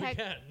the Yes, we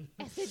can.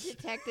 At the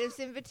detective's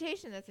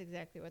invitation, that's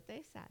exactly what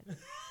they said.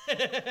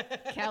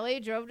 Kelly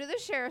drove to the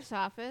sheriff's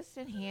office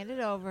and handed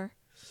over.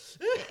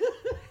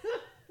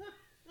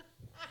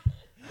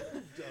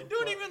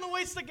 Don't even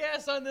waste the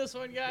gas on this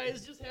one,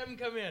 guys. Just have him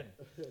come in.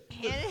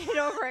 Handed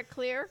over a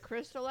clear,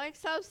 crystal-like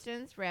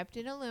substance wrapped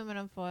in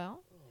aluminum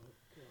foil.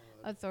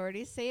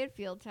 Authorities say it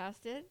field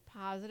tested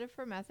positive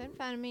for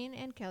methamphetamine,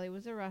 and Kelly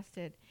was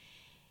arrested.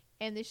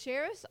 And the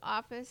sheriff's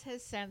office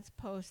has since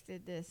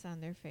posted this on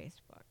their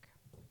Facebook.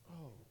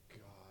 Oh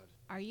God.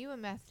 Are you a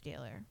meth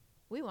dealer?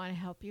 We want to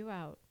help you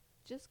out.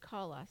 Just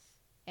call us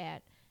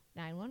at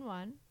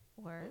 911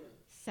 or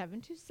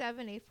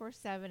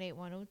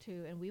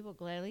 727-847-8102, and we will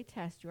gladly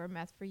test your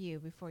meth for you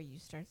before you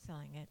start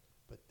selling it.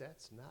 But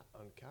that's not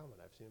uncommon.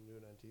 I've seen them do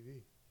it on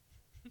TV,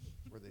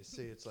 where they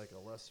say it's like a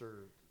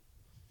lesser,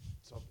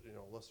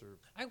 lesser.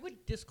 I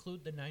would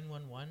disclude the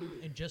 911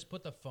 and just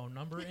put the phone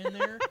number in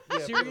there. Yeah, put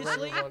the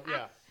Seriously? regular one,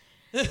 yeah.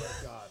 Oh,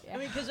 God. I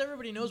mean, because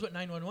everybody knows what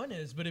 911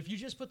 is, but if you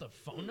just put the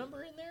phone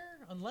number in there,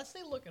 unless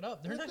they look it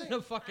up, they're not going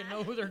to fucking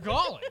know who they're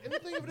calling. And the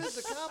thing of it is,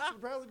 the cops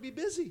would probably be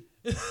busy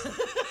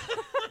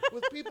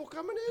with people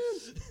coming in.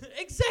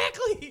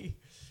 Exactly.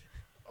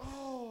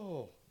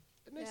 Oh,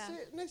 and they Yeah.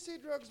 say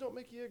drugs don't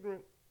make you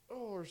ignorant.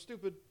 Oh, or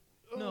stupid.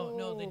 No,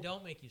 they Oh,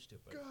 don't make you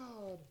stupid.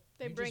 God,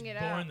 They You're bring just it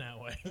born up. that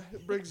way.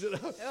 it brings it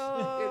up.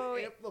 Oh,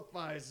 It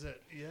amplifies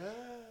it. Yeah.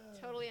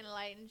 totally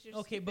enlightens your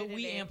Okay, but we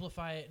stupidity.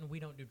 amplify it and we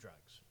don't do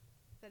drugs.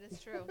 That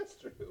is true. That's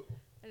true.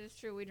 That is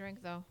true. We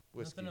drink, though.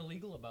 Whiskey. Nothing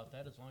illegal about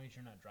that as long as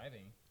you're not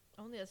driving.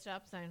 Only at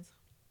stop signs.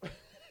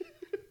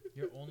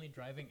 You're only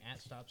driving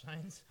at stop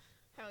signs.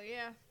 Hell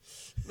yeah.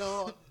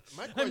 No,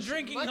 my question. I'm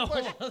drinking my the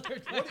whole question, other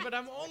time, but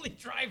I'm only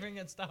driving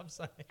at stop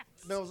signs.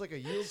 No, it was like a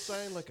yield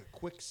sign, like a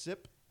quick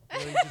sip.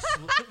 Where you just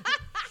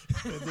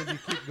and then you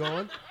keep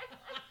going.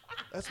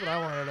 That's what I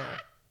want to know.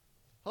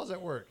 How's that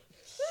work?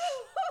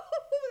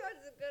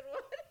 That's a good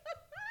one.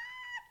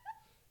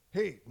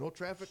 hey, no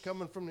traffic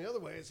coming from the other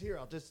way. It's here.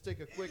 I'll just take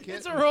a quick hit.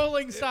 It's a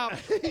rolling stop.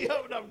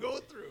 Yeah, and I'm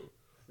going through.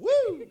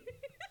 Woo!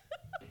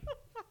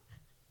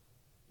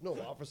 No,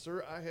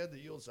 officer, I had the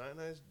yield sign.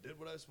 I did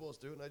what I was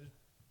supposed to, and I just,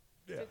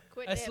 yeah.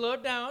 Quit I nip.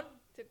 slowed down,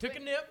 Took took a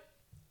quick- nip,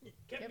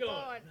 kept Kept going.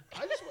 going.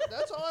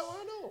 That's all I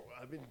want to know.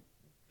 I mean,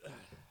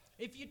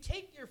 If you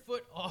take your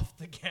foot off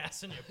the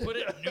gas and you put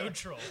it in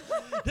neutral,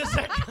 does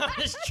that count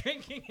as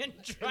drinking and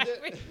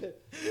driving?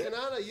 and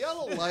on a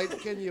yellow light,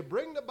 can you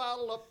bring the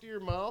bottle up to your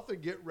mouth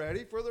and get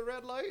ready for the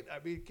red light? I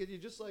mean, can you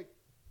just like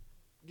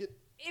get?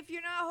 If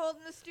you're not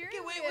holding the steering Okay,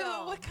 wait,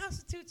 wheel. what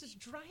constitutes as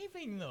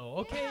driving, though?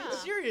 Okay, Yeah.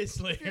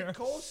 seriously. If you're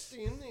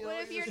coasting, you know.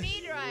 What if you you're just-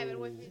 knee driving?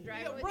 What if you're Yeah,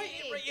 driving with right,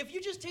 your knee? right. If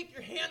you just take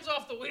your hands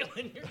off the wheel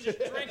and you're just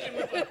drinking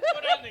with the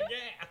foot on the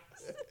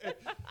gas,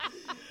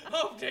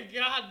 hope to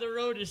God the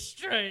road is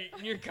straight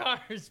and your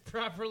car is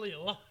properly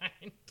aligned.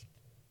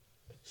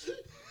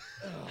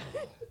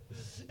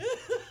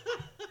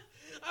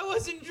 I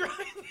wasn't driving.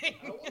 I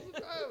wasn't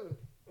driving.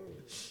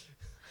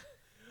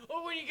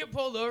 Or when you get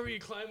pulled over,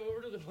 you climb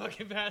over to the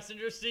fucking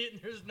passenger seat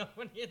and there's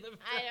nobody in the driver's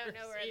I don't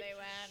know where seat. they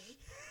went.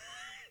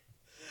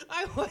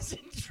 I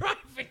wasn't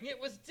driving. It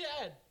was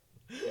Ted.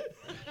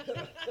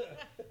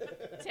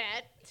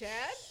 Ted?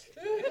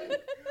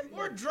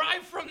 Or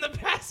drive from the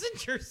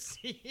passenger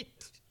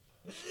seat.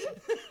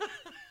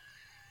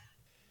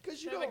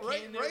 Because you Have know, a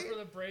cane there for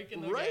the brake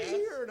and the right gas.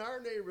 here in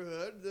our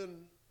neighborhood, then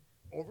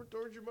over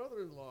towards your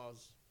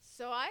mother-in-law's.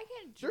 So I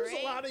can There's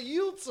drink. a lot of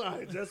yield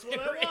signs. That's what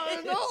I There want to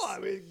is. know. I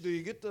mean, do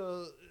you get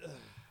the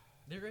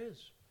There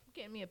is.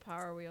 Get me a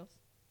Power Wheels.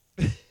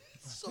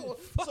 so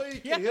you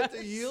can hit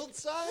the yield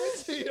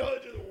signs? You know,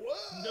 just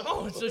what?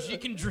 No, so she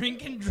can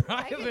drink and I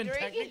drive, can and drink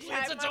technically and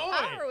drive it's a my toy.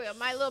 Power Wheel,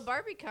 my little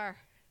Barbie car.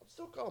 I'm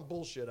still calling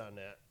bullshit on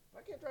that.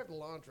 I can't drive the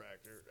lawn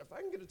tractor. If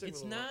I can get a ticket,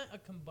 It's with a not a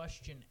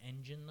combustion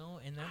engine, though,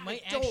 and that I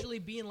might don't- actually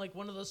be in like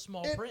one of those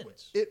small lawn-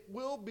 prints. It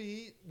will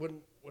be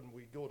when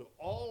we go to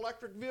all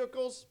electric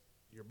vehicles.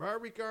 Your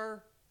Barbie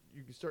car,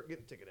 you can start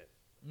getting ticketed.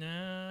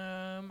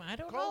 I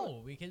don't Call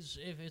know, because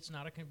if it's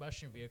not a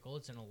combustion vehicle,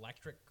 it's an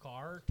electric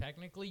car.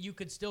 Technically, you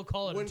could still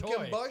call it When a toy.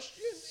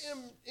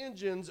 combustion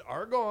engines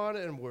are gone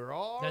and we're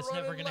all That's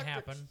running never going to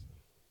electrics- happen.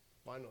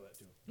 Well, I know that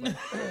too. But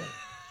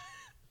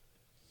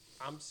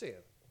I'm saying,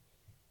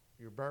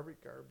 your Barbie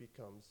car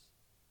becomes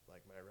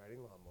like my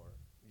riding lawnmower.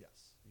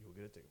 Yes, you will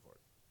get a ticket for it.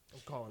 I'm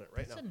calling it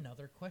right That's now.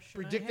 another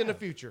question. Predicting the I have.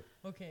 future.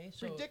 Okay,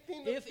 so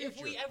Predicting the if we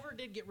future. ever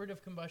did get rid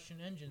of combustion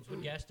engines,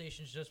 would gas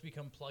stations just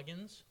become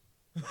plug-ins?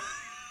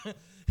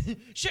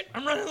 Shit,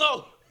 I'm running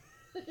low.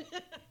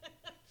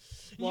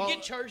 Well, you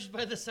get charged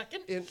by the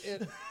second. In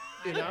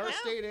don't our know.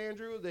 state,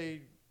 Andrew,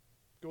 they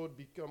go to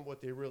become what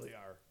they really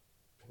are.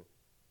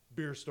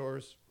 Beer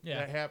stores. Yeah.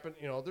 That happen.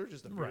 You know, they're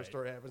just a beer Right.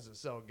 store that happens to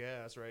sell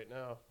gas right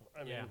now.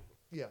 I mean, Yeah.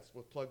 yes,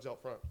 with plugs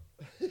out front.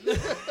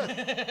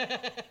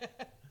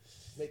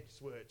 Make the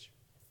switch.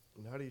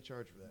 And how do you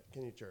charge for that?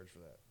 Can you charge for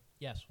that?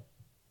 Yes,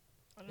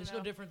 I don't it's know.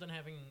 no different than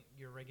having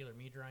your regular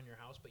meter on your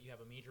house, but you have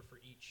a meter for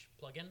each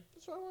plug-in.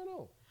 That's what I want to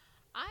know.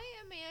 I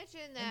imagine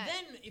And that.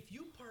 then if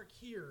you park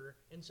here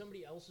and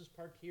somebody else is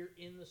parked here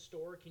in the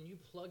store, can you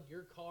plug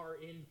your car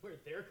in where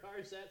their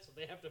car's at so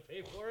they have to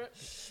pay for it?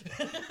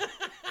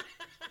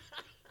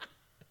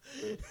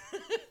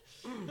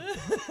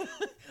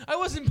 I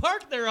wasn't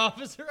parked there,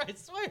 officer, I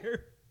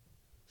swear.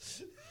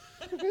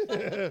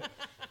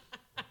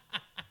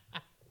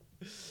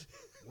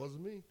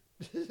 Wasn't me.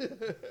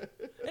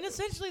 And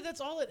essentially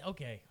that's all it...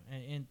 Okay,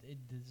 and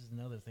this is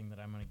another thing that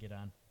I'm going to get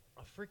on.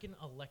 A freaking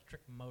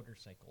electric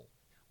motorcycle.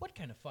 What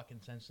kind of fucking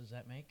sense does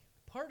that make?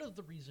 Part of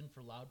the reason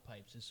for loud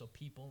pipes is so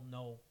people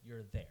know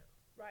you're there.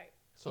 Right.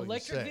 So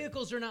Electric you say.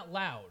 vehicles are not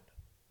loud.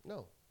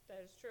 No.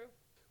 That is true.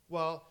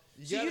 Well,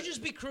 So you gotta-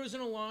 just be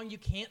cruising along. You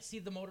can't see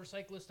the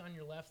motorcyclist on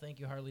your left. Thank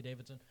you, Harley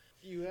Davidson.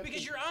 you have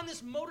Because to- you're on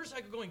this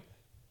motorcycle going,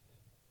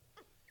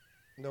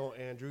 No,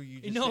 Andrew,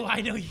 you just no, I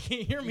know you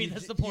can't hear me. you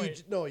That's j- the you point.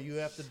 j- no, you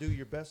have to do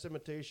your best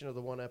imitation of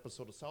the one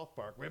episode of South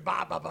Park. Where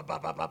ba ba ba ba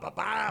ba ba ba ba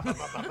ba ba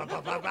ba ba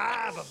ba ba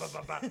ba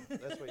ba ba.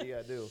 That's what you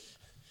gotta do.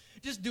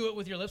 Just do it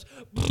with your lips.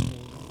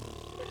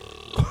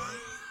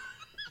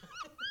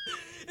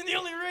 And the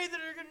only way that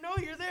they're going to know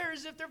you're there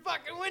is if their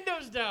fucking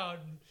window's down.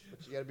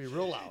 But you gotta be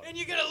real loud. And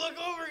you got to look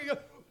over and you go,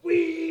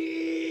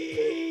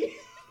 wee!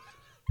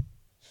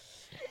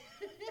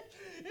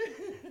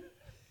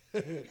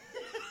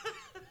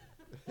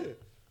 Put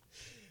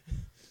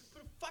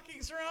a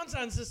fucking surround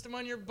sound system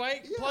on your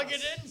bike, plug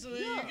it Yes, in so that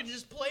you yeah. can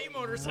just play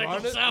motorcycle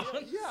Run it,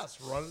 sound. yes,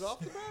 run it off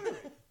the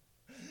battery.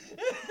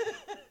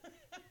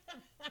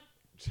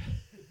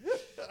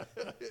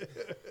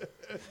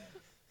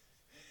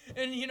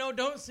 And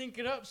don't sync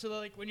it up so that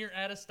like when you're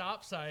at a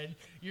stop sign,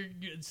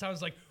 it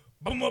sounds like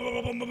boom, boom,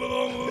 boom, boom, boom,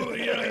 boom, boom.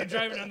 You're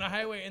driving down the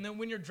highway, and then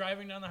when you're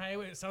driving down the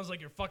highway, it sounds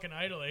like you're fucking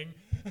idling.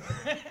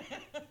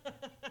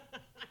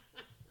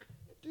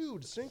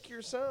 Dude, sync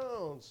your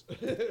sounds.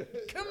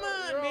 Come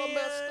on, You're all man.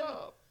 messed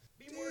up.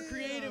 Be more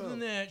creative than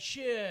that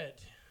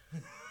shit.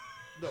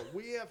 No,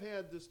 we have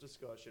had this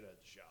discussion at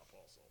the shop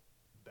also.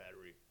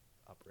 Battery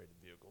operated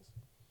vehicles.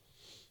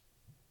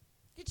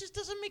 It just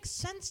doesn't make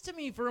sense to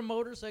me for a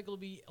motorcycle to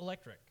be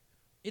electric.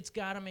 It's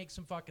got to make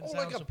some fucking Oh,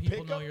 sound like a so people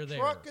know pickup you're there.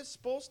 truck is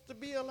supposed to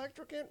be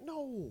electric?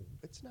 No,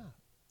 it's not.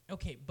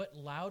 Okay, but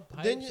loud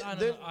pipes Then you, on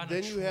then, a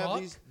then truck? you have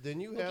these.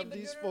 Then you Okay, have but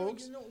these no,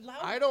 folks. you know,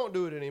 loud. I don't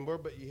do it anymore,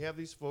 but you have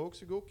these folks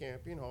who go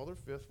camping, haul their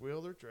fifth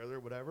wheel, their trailer,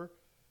 whatever.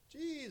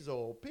 Jeez,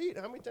 old Pete,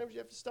 how many times do you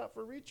have to stop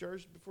for a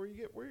recharge before you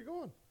get where you're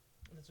going?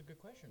 That's a good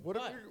question. What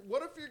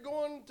if you're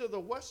going to the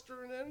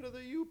western end of the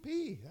UP?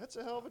 That's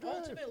a hell of a drive.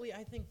 Ultimately,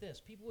 I think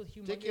this: people with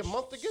humongous, Take you a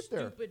month to get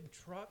there. stupid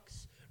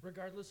trucks,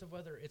 regardless of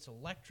whether it's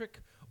electric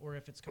or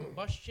if it's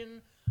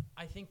combustion,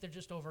 I think they're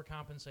just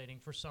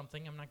overcompensating for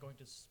something. I'm not going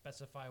to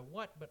specify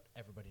what, but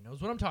everybody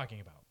knows what I'm talking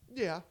about.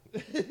 Yeah.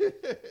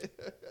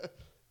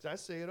 I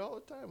say it all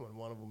the time when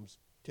one of them's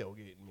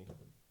tailgating me.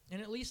 And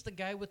at least the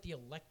guy with the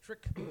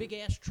electric big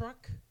ass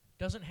truck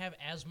doesn't have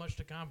as much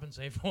to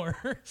compensate for.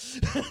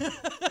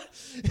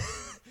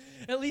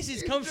 At least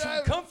he's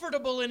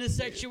comfortable in his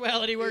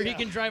sexuality where he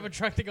can drive a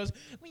truck that goes.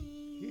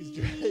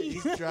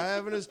 He's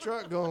driving his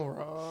truck going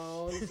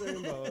wrong.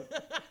 Same boat.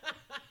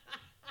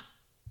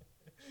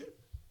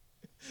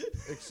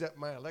 Except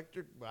my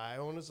I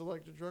own this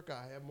electric truck.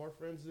 I have more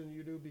friends than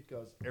you do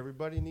because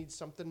everybody needs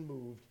something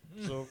moved.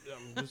 So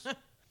I'm just.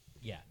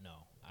 Yeah, no.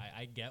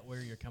 I get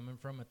where you're coming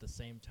from. At the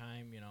same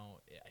time, you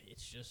know,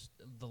 it's just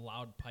the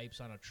loud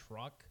pipes on a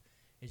truck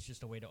is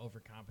just a way to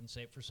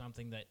overcompensate for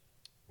something that.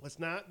 Well, it's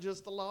not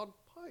just the loud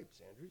pipes,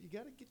 Andrew. You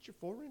got to get your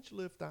 4-inch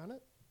lift on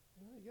it.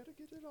 You got to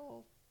get it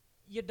all.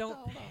 You don't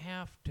dialed up.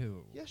 have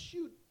to. Yes,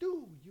 you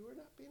do. You are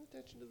not paying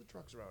attention to the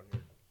trucks around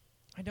here.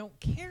 I don't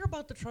care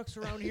about the trucks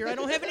around here. I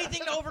don't have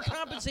anything to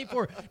overcompensate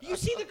for. You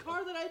see the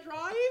car that I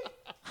drive?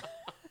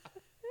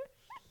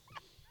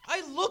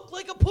 I look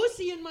like a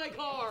pussy in my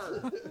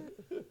car.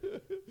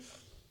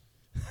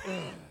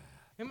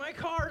 And my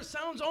car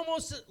sounds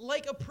almost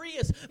like a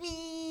Prius.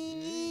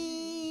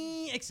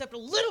 Me, except a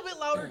little bit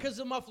louder because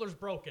the muffler's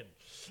broken.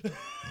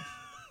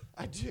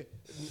 I do.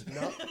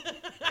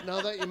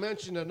 Now that you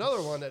mentioned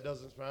another one that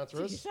doesn't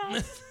sponsor us,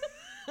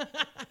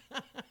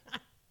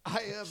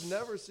 I have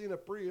never seen a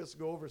Prius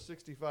go over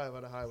 65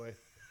 on a highway.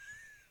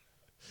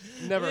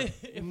 Never.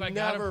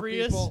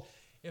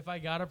 If I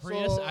got a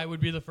Prius, I would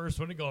be the first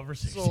one to go over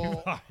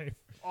 65.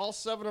 All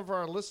 7 of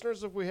our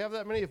listeners, if we have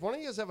that many, if one of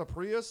you guys have a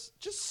Prius,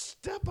 just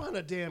step on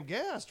a damn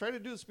gas. Try to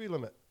do the speed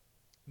limit.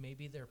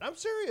 I'm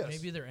serious.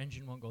 Maybe their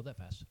engine won't go that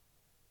fast.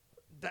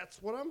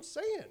 That's what I'm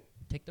saying.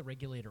 Take the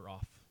regulator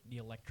off, the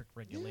electric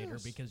regulator,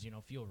 Yes. because,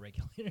 fuel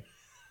regulator.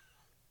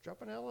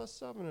 Drop an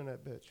LS7 in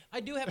that bitch. I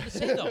do have to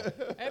say, though,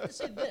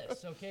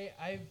 this, okay?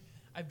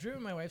 I've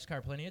driven my wife's car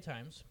plenty of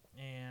times,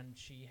 and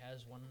she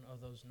has one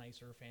of those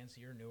nicer,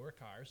 fancier, newer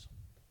cars,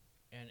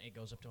 and it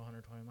goes up to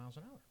 120 miles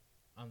an hour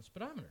on the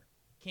speedometer.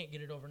 Can't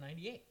get it over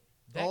 98.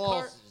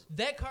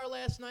 That car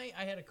last night,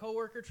 I had a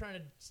coworker trying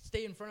to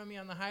stay in front of me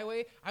on the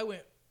highway. I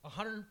went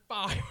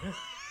 105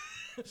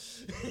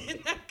 in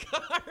that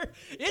car.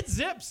 It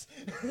zips.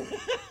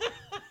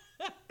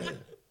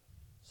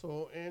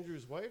 So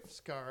Andrew's wife's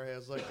car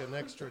has like an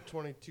extra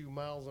 22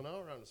 miles an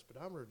hour on the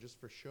speedometer just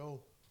for show.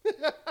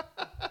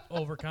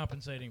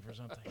 Overcompensating for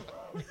something.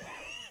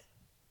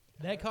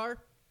 That car,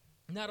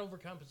 not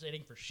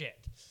overcompensating for shit.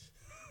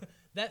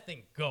 That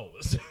thing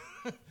goes.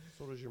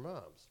 So does your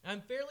mom's.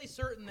 I'm fairly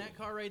certain that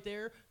car right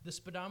there, the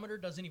speedometer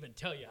doesn't even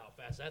tell you how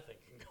fast that thing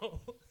can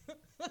go.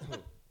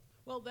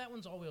 Well, that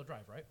one's all-wheel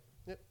drive, right?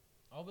 Yep.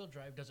 All-wheel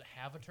drive, does it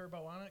have a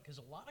turbo on it? Because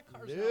a lot of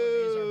cars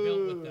nowadays are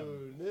built with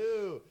them.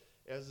 No.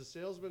 As the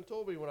salesman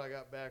told me when I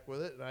got back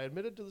with it, and I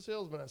admitted to the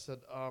salesman, I said,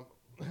 I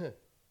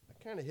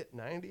kind of hit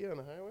 90 on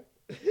the highway.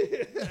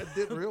 I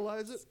didn't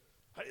realize it.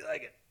 How do you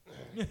like it?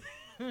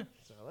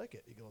 So I like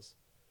it. He goes,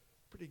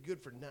 pretty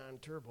good for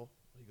non-turbo.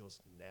 He goes,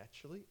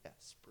 naturally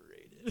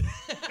aspirated.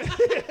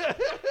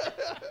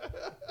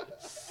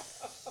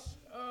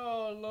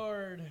 Oh,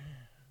 Lord.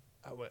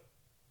 I went,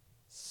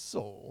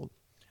 sold.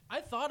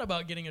 I thought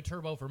about getting a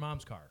turbo for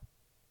Mom's car.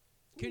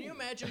 Can you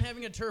imagine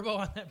having a turbo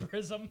on that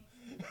Prism?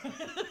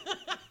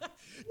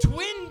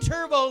 Twin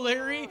turbo,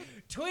 Larry.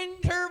 Twin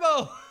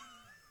turbo.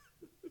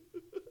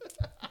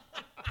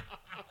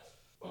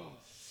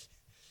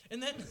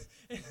 And then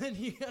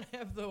you gotta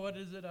have the, what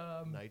is it?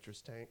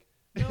 Nitrous tank.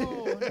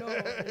 No.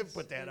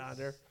 Put that on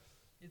there.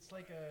 It's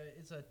like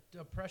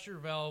a pressure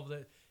valve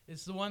that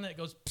it's the one that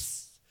goes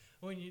psst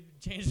when you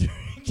change the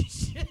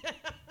direction.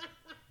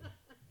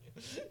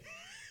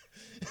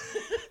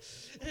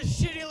 A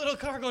shitty little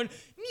car going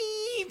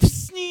neep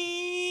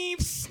sneep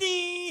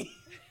sneep.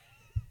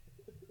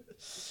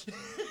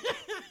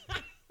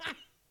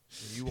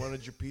 You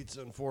wanted your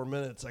pizza in 4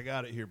 minutes. I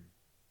got it here,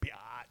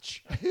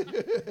 biatch.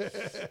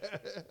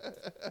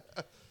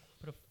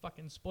 Put a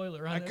fucking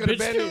spoiler on I that could have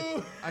bitch been too.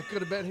 here. I could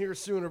have been here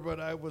sooner,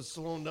 but I was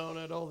slowing down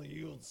at all the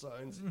yield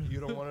signs. You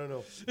don't want to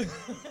know.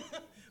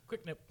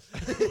 Quick nip.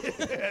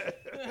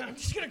 I'm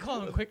just gonna call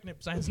them quick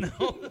nip signs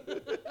now.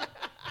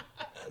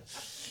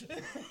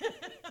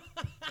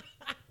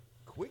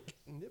 Quick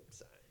nip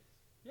signs.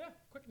 Yeah,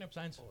 quick nip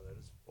signs. Oh, that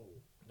is. Oh,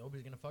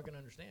 Nobody's gonna fucking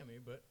understand me,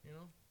 but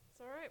It's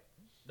all right.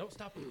 Don't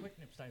stop with quick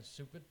nip time,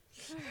 stupid.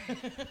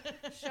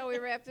 Shall we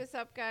wrap this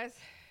up, guys?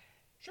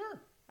 Sure.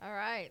 All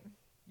right.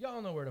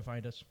 Y'all know where to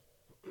find us.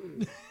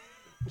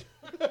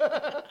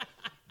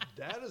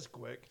 That is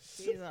quick.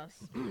 Jesus.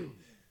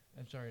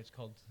 I'm sorry, it's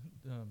called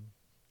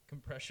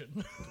compression.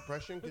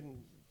 Compression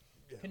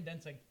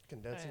Condensing.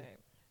 condensing. All right.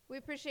 We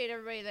appreciate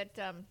everybody that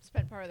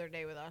spent part of their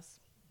day with us.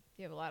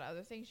 You have a lot of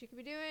other things you could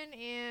be doing,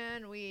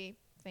 and we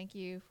thank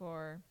you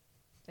for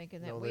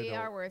thinking that No, they we don't.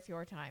 are worth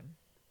your time.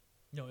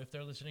 No, if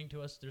they're listening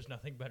to us, there's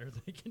nothing better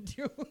they can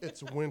do.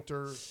 It's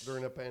winter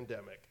during a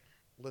pandemic.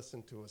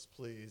 Listen to us,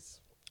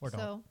 please. Or don't.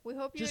 So we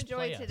hope you Just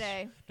play enjoyed us.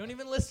 today. Don't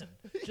even listen.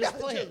 Just Yeah,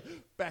 play it.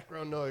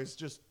 background noise.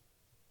 Just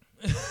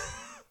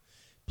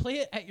Play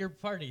it at your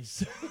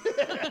parties.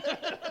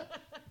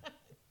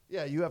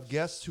 yeah. You have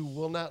guests who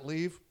will not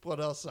leave. Put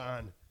us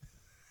on.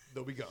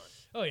 They'll be gone.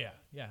 Oh, yeah.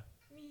 Yeah.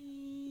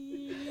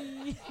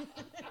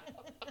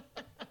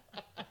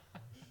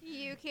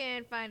 You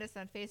can find us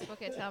on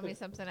Facebook at Tell Me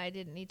Something I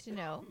Didn't Need to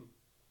Know.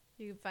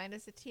 You can find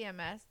us at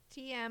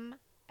TMSIDNTK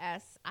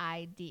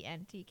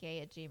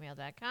at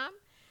gmail.com.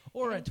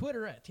 Or at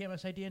Twitter at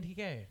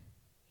TMSIDNTK.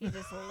 He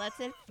just lets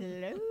it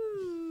flow.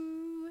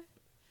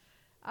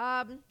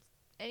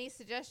 Any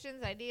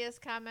suggestions, ideas,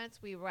 comments?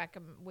 We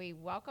welcome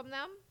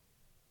them,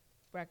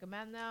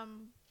 recommend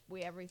them,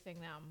 we everything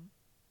them.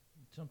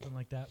 Something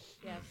like that.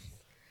 Yes.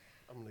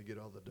 I'm gonna get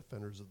all the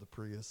defenders of the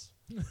Prius.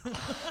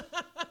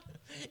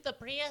 The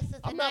Prius is a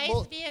I'm not nice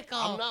bull- vehicle.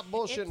 I'm not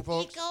bullshitting, it's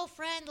folks.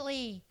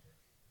 eco-friendly.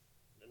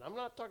 And I'm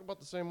not talking about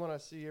the same one I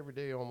see every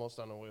day almost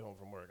on the way home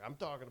from work. I'm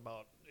talking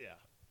about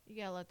You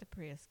gotta let the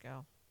Prius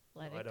go.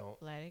 Let No, it. I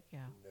don't. Let it go.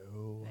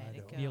 No, Let I it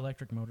don't. go. The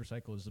electric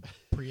motorcycle is the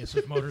Prius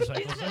of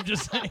motorcycles. I'm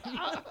just saying.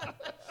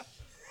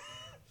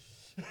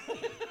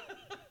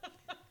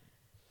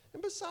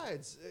 And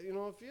besides, if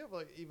you have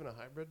like even a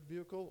hybrid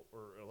vehicle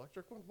or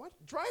electric one, what?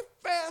 Drive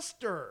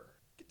faster.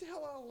 Get the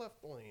hell out of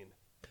left lane.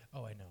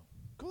 Oh, I know.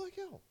 Go like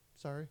hell.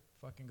 Sorry.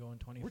 Fucking going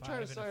 25 We're trying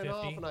to and sign a 50.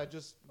 off, and I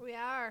just We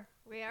are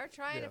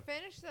trying Yeah. to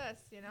finish this.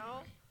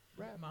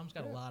 Mom's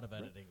got a lot of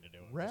editing to do.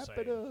 I'm wrap just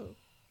it saying. up.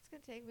 It's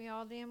gonna take me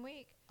all damn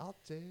week. I'll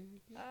take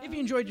it. If you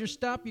enjoyed your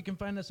stop, you can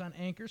find us on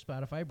Anchor,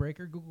 Spotify,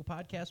 Breaker, Google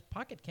Podcasts,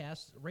 Pocket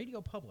Casts,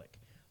 Radio Public.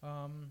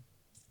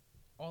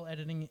 All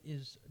editing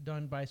is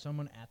done by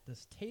someone at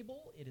this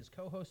table. It is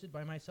co-hosted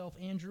by myself,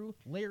 Andrew,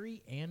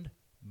 Larry, and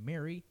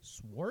Mary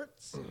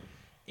Swartz.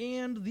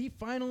 And the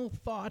final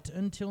thought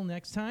until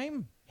next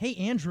time. Hey,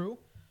 Andrew.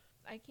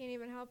 I can't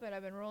even help it.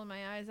 I've been rolling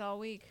my eyes all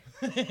week.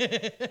 Don't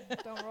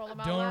roll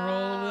them out Don't loud.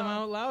 roll them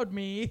out loud,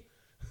 me.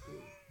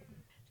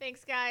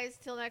 Thanks, guys.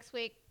 Till next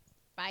week.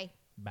 Bye.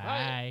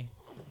 Bye.